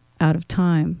torso, out of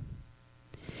time.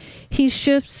 He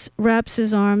shifts, wraps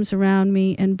his arms around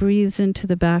me, and breathes into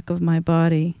the back of my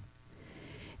body.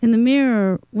 In the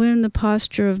mirror, we're in the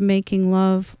posture of making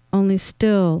love, only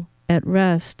still, at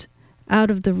rest, out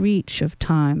of the reach of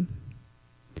time.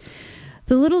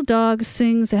 The little dog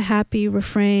sings a happy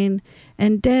refrain,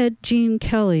 and dead Gene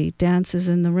Kelly dances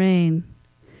in the rain.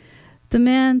 The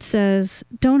man says,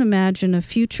 "Don't imagine a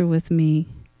future with me."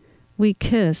 We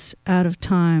kiss out of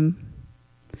time.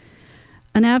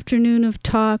 An afternoon of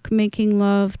talk, making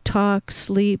love, talk,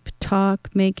 sleep, talk,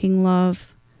 making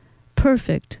love.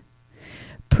 Perfect.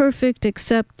 Perfect,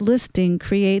 except listing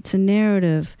creates a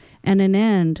narrative and an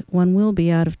end when we'll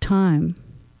be out of time.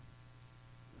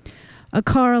 A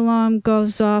car alarm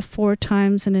goes off 4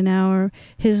 times in an hour.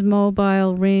 His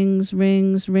mobile rings,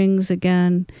 rings, rings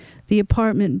again. The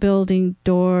apartment building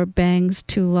door bangs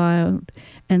too loud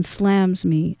and slams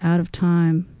me out of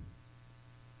time.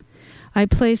 I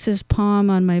place his palm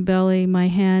on my belly, my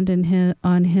hand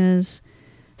on his.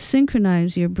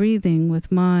 Synchronize your breathing with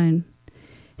mine.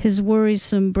 His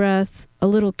worrisome breath, a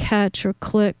little catch or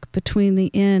click between the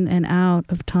in and out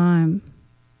of time.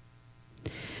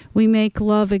 We make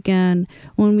love again.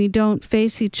 When we don't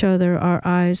face each other, our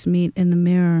eyes meet in the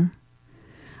mirror.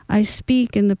 I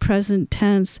speak in the present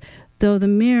tense, though the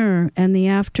mirror and the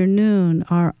afternoon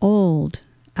are old,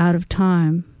 out of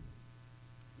time.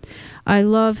 I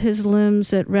love his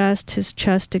limbs at rest, his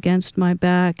chest against my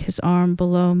back, his arm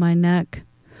below my neck.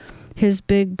 His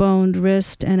big-boned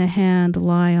wrist and a hand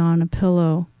lie on a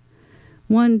pillow.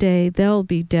 One day they'll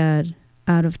be dead,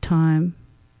 out of time.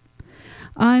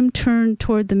 I'm turned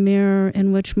toward the mirror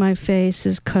in which my face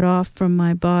is cut off from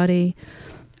my body.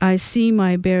 I see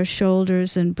my bare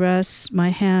shoulders and breasts, my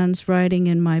hands writing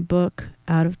in my book,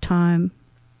 out of time.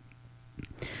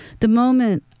 The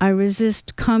moment I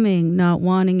resist coming, not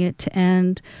wanting it to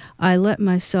end, I let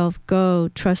myself go,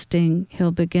 trusting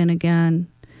he'll begin again.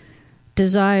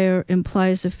 Desire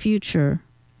implies a future,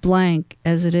 blank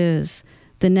as it is,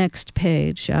 the next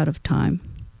page, out of time.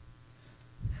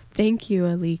 Thank you,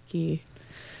 Aliki.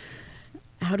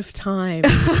 Out of time.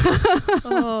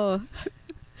 Oh,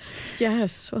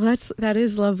 yes. Well, that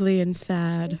is lovely and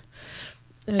sad.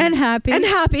 And happy. And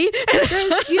happy.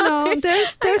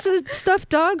 There's a stuffed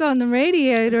dog on the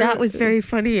radiator. That was very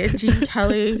funny. And Gene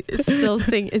Kelly is still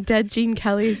singing. Dead Gene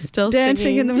Kelly is still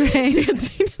dancing singing. in the rain.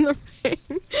 Dancing in the rain.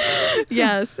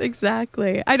 Yes,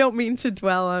 exactly. I don't mean to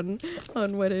dwell on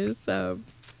what is.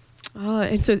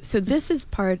 And so this is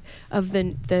part of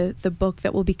the book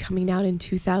that will be coming out in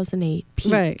 2008.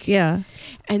 Peak. Right. Yeah.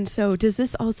 And so, does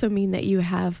this also mean that you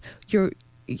have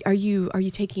Are you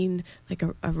taking like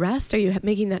a rest? Are you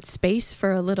making that space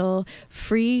for a little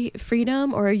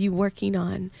freedom, or are you working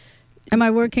on? Am I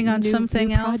working on something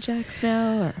new else? Projects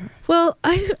now? Or? Well,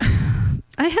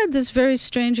 I had this very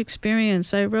strange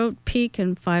experience. I wrote Peak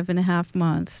in 5.5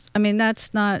 months. I mean, that's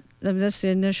the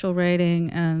initial rating,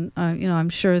 and I'm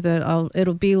sure that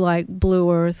it'll be like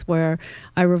Blue Earth, where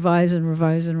I revise and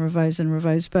revise and revise and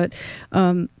revise. But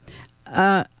I'm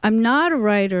not a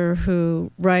writer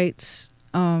who writes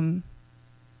a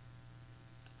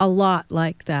lot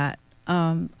like that.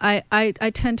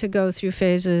 I tend to go through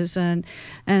phases, and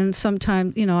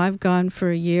sometimes, I've gone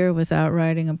for a year without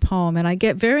writing a poem, and I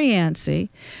get very antsy.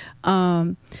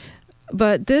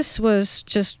 But this was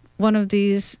just one of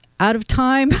these out of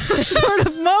time sort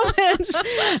of moments,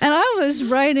 and I was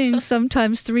writing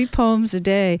sometimes 3 poems a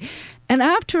day. And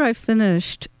after I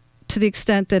finished, to the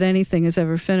extent that anything is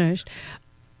ever finished,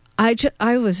 I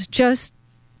was just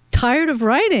tired of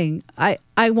writing. I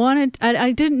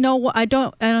didn't know what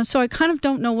so I kind of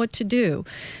don't know what to do.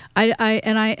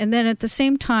 And then at the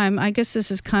same time, I guess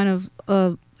this is kind of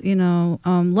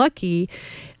lucky.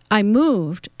 I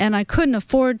moved, and I couldn't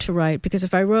afford to write, because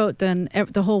if I wrote, then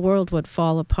the whole world would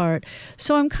fall apart.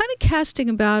 So I'm kind of casting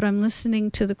about. I'm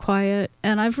listening to the quiet,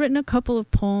 and I've written a couple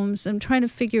of poems. I'm trying to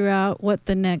figure out what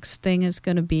the next thing is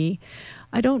going to be.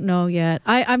 I don't know yet.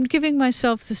 I'm giving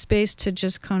myself the space to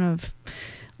just kind of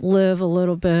live a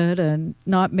little bit and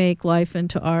not make life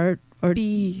into art, or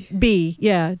be,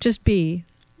 yeah, just be.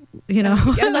 You know,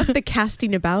 I love the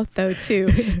casting about though too,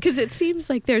 because it seems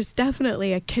like there's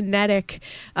definitely a kinetic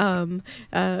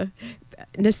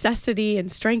necessity and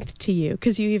strength to you.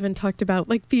 Because you even talked about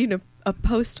like being a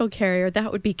postal carrier,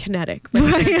 that would be kinetic, but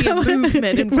right. there'd be a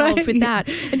movement involved Right. with that.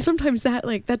 And sometimes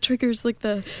that triggers like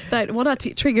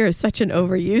trigger is such an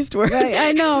overused word. Right,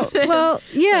 I know. Well,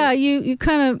 yeah, you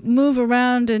kind of move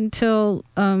around until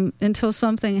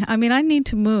something. I mean, I need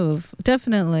to move,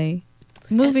 definitely.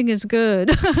 Moving is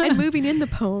good. And moving in the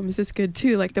poems is good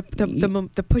too, like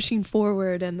the pushing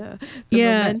forward and the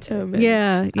momentum. And,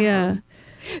 yeah.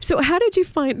 So how did you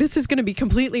find, this is going to be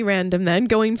completely random then,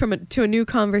 going to a new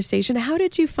conversation, how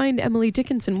did you find Emily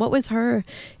Dickinson? What was her,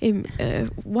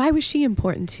 why was she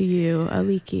important to you,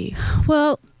 Aliki?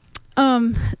 Well,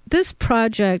 this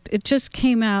project, it just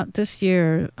came out this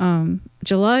year,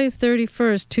 July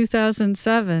 31st,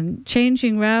 2007,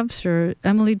 Changing Rapture,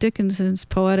 Emily Dickinson's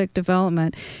Poetic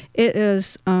Development. It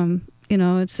is,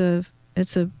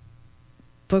 it's a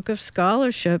book of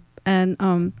scholarship, and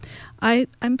I'm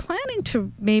planning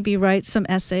to maybe write some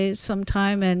essays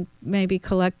sometime and maybe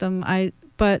collect them.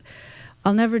 But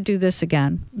I'll never do this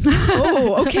again.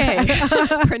 Oh, okay.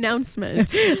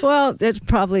 Pronouncement. Well,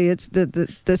 it's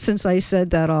the since I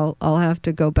said that, I'll have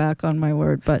to go back on my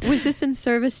word. But was this in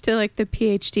service to like the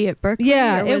PhD at Berkeley?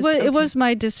 Yeah, it was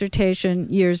my dissertation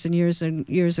years and years and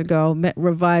years ago,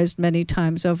 revised many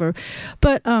times over.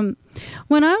 But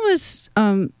when I was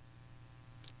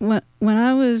when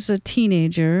I was a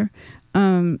teenager,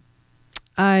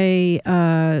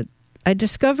 I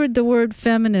discovered the word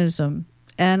feminism.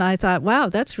 And I thought, wow,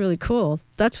 that's really cool.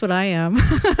 That's what I am.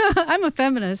 I'm a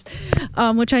feminist,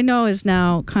 which I know is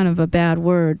now kind of a bad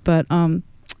word. But in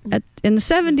the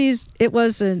 70s, it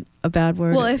wasn't a bad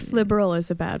word. Well, if liberal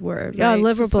is a bad word. Yeah, right?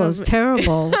 liberal is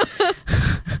terrible.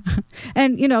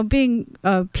 And, being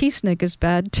a peacenik is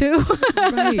bad, too.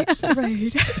 Right.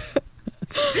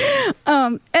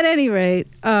 At any rate,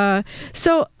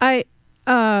 so I...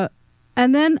 and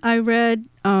then I read...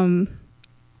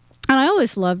 and I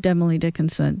always loved Emily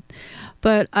Dickinson,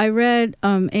 but I read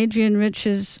Adrienne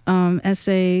Rich's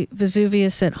essay,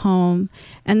 Vesuvius at Home,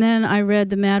 and then I read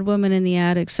The Mad Woman in the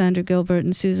Attic, Sandra Gilbert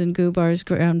and Susan Gubar's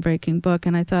groundbreaking book,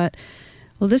 and I thought,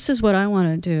 well, this is what I want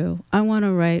to do. I want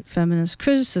to write feminist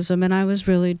criticism, and I was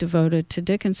really devoted to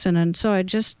Dickinson, and so I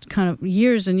just kind of,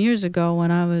 years and years ago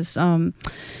when I was... in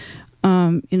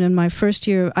my first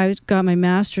year, I got my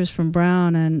master's from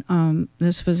Brown, and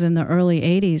this was in the early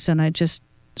 80s, and I just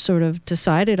sort of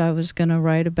decided I was going to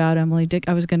write about Emily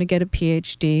I was going to get a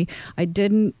PhD. I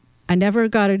never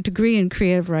got a degree in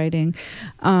creative writing.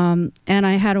 And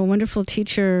I had a wonderful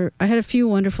teacher. I had a few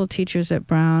wonderful teachers at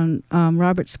Brown.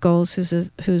 Robert Scholes,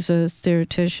 who's a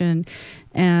theoretician,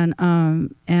 and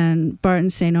Barton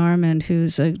St. Armand,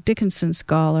 who's a Dickinson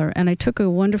scholar. And I took a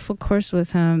wonderful course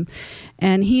with him,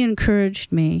 and he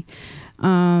encouraged me.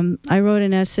 I wrote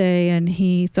an essay, and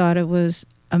he thought it was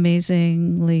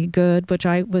amazingly good, which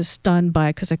I was stunned by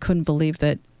because I couldn't believe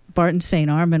that Barton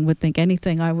St. Armand would think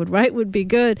anything I would write would be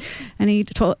good. And he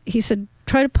said,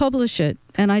 try to publish it,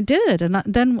 and I did. And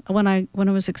then when I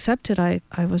was accepted, I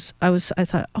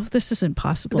thought, oh, this is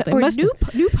impossible. Or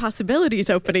new possibilities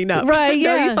opening up. Right?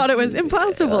 Yeah. No, you thought it was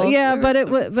impossible. Yeah,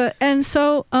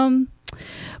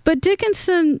 but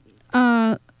Dickinson,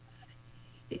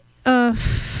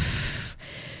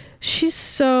 she's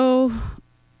so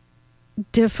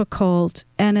difficult,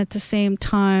 and at the same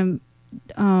time,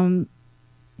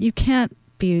 you can't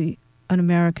be an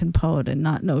American poet and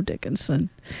not know Dickinson.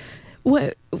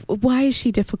 Why is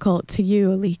she difficult to you,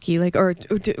 Aliki? Like, or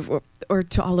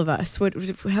to all of us?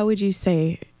 How would you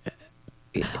say?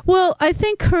 Well, I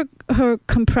think her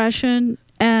compression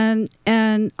and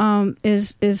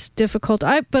is difficult.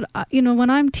 But when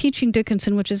I'm teaching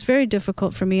Dickinson, which is very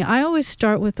difficult for me, I always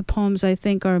start with the poems I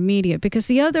think are immediate, because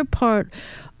the other part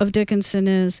of Dickinson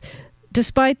is,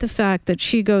 despite the fact that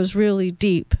she goes really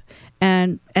deep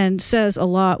and says a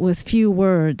lot with few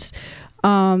words,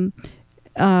 there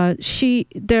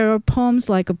are poems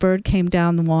like A Bird Came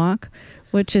Down the Walk,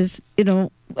 which is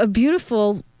a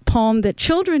beautiful poem that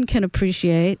children can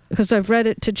appreciate, because I've read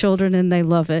it to children and they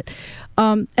love it.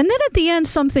 And then at the end,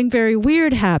 something very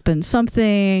weird happens,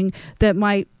 something that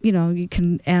might, you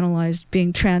can analyze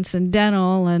being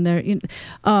transcendental, and there's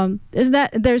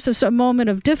a moment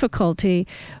of difficulty,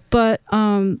 but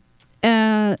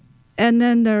and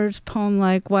then there's a poem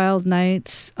like Wild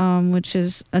Nights, which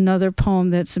is another poem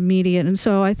that's immediate. And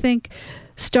so I think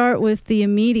start with the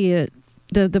immediate,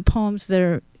 the poems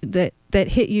that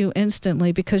hit you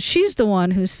instantly, because she's the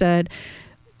one who said,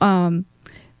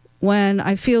 when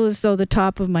I feel as though the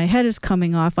top of my head is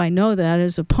coming off, I know that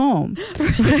is a poem.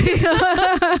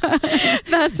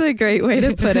 That's a great way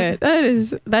to put it.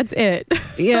 That's it.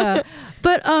 Yeah.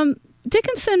 But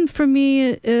Dickinson for me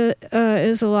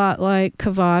is a lot like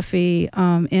Cavafy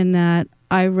in that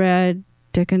I read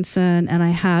Dickinson and I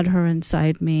had her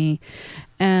inside me.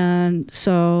 And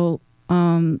so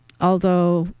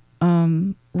although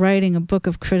writing a book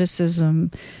of criticism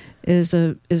is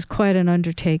quite an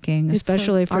undertaking, It's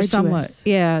especially for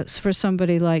for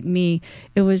somebody like me.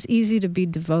 It was easy to be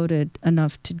devoted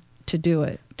enough to do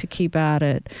it, to keep at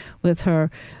it with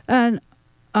her. And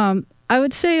I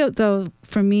would say, though,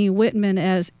 for me, Whitman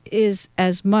is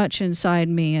as much inside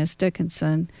me as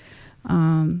Dickinson,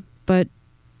 but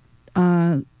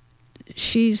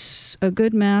she's a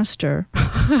good master.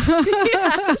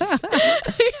 Yes.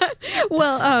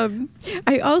 Well,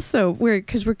 I also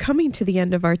because we're coming to the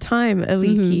end of our time,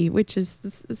 Aliki, which is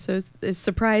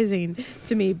surprising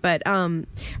to me. But I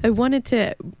wanted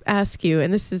to ask you,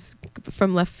 and this is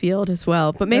from left field as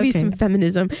well, but maybe some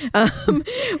feminism.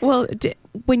 Well,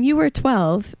 when you were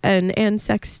 12 and Anne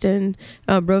Sexton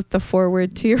wrote the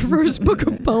foreword to your first book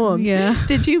of poems,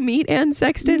 did you meet Anne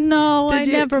Sexton? No, I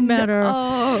never met her.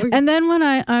 Oh. And then when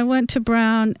I went to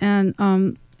Brown, and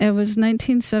it was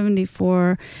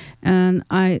 1974, and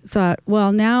I thought,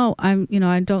 well, now I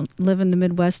don't live in the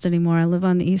Midwest anymore. I live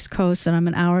on the East Coast, and I'm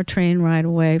an hour train ride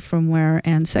away from where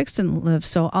Anne Sexton lives.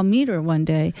 So I'll meet her one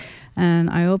day. And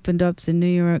I opened up the New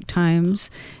York Times,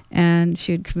 and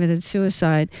she had committed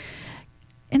suicide.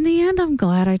 In the end, I'm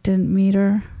glad I didn't meet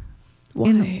her.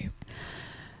 Why?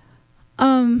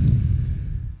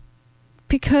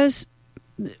 Because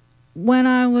when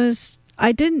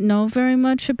I didn't know very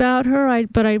much about her,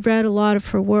 but I read a lot of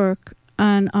her work,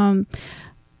 and I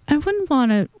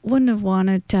wouldn't have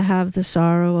wanted to have the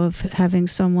sorrow of having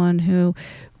someone who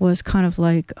was kind of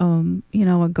like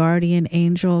a guardian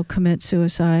angel commit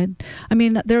suicide. I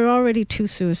mean, there are already 2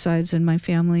 suicides in my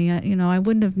family. I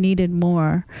wouldn't have needed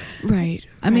more. Right.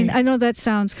 I mean, I know that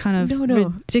sounds kind of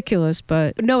ridiculous,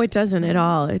 but no, it doesn't at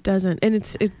all. It doesn't, and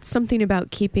it's something about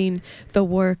keeping the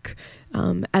work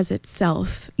as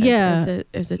itself. As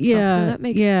itself. No, that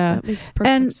makes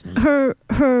perfect sense.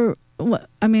 And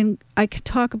I mean, I could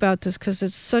talk about this because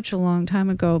it's such a long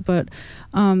time ago, but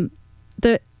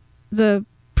the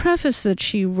preface that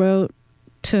she wrote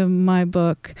to my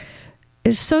book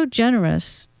is so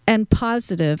generous and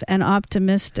positive and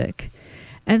optimistic.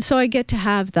 And so I get to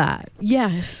have that.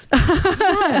 Yes.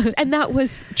 Yes. And that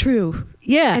was true.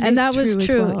 Yeah, and that was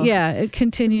true. Well. Yeah, it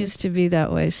continues to be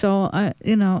that way. So,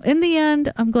 in the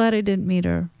end, I'm glad I didn't meet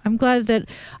her. I'm glad that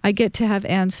I get to have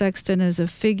Anne Sexton as a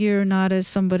figure, not as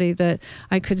somebody that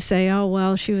I could say, oh,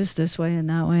 well, she was this way and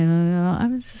that way.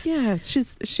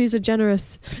 She's a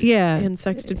generous Anne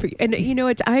Sexton for you. And you know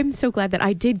what? I'm so glad that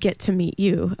I did get to meet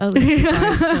you, Aliki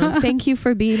Barnstone. Thank you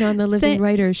for being on the Living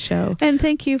Writers Show. And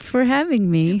thank you for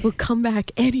having me. We'll come back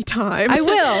anytime. I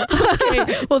will.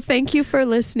 Okay. Well, thank you for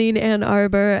listening, Ann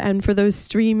Arbor, and for those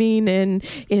streaming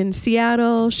in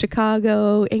Seattle,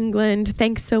 Chicago, England.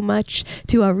 Thanks so much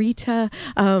to Rita,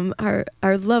 our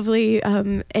lovely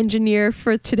engineer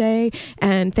for today.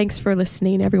 And thanks for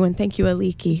listening, everyone. Thank you,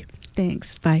 Aliki.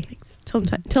 Thanks. Bye. Thanks.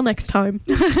 Till next time.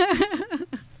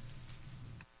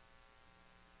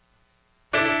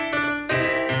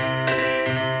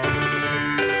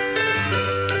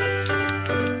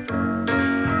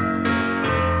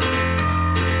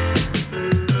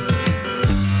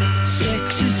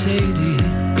 Sexy Sadie,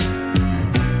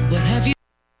 what have you?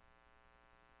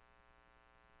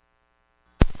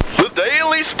 The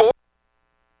Daily Sport.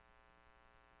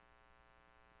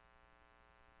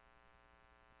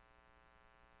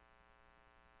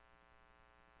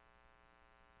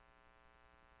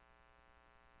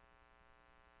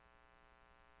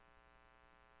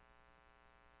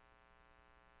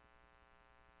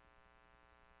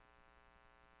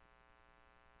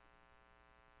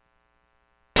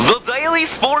 The Daily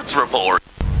Sports Report.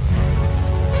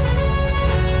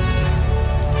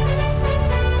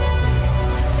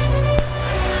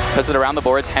 Puts it around the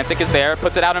boards. Hensick is there.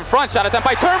 Puts it out in front. Shot attempt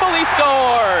by Turnbull. He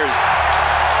scores!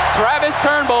 Travis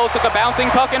Turnbull took a bouncing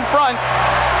puck in front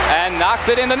and knocks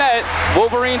it in the net.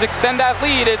 Wolverines extend that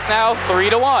lead. It's now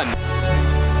 3-1.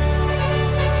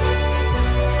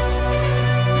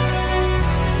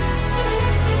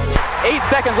 8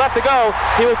 seconds left to go.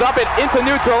 He will dump it into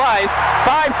neutral ice.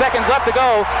 5 seconds left to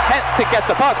go. Hensick gets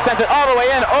the puck, sends it all the way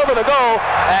in, over the goal,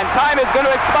 and time is going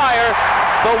to expire.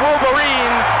 The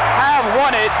Wolverines have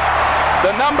won it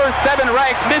The number 7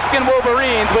 ranked Michigan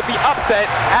Wolverines with the upset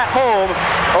at home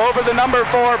over the number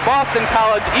 4 Boston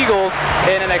College Eagles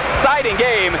in an exciting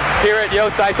game here at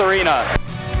Yost Ice Arena.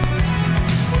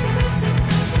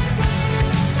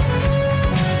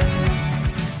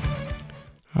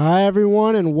 Hi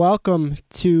everyone, and welcome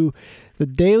to the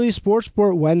Daily Sports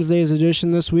Report Wednesdays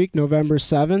edition this week, November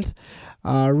 7th.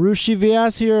 Rushi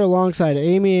Vyas here alongside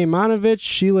Amy Amanovich,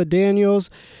 Sheila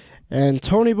Daniels, and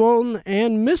Tony Bolton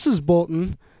and Mrs.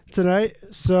 Bolton tonight.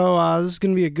 So this is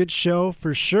going to be a good show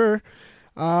for sure.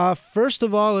 First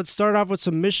of all, let's start off with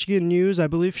some Michigan news. I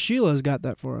believe Sheila's got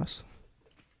that for us.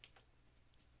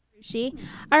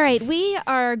 All right, we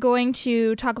are going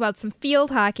to talk about some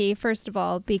field hockey, first of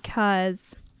all, because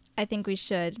I think we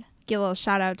should give a little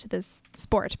shout out to this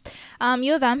sport.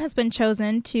 U of M has been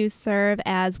chosen to serve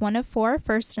as one of 4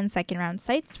 first and second round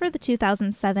sites for the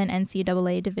 2007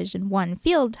 NCAA Division I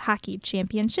Field Hockey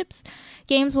Championships.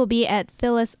 Games will be at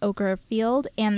Phyllis Oker Field and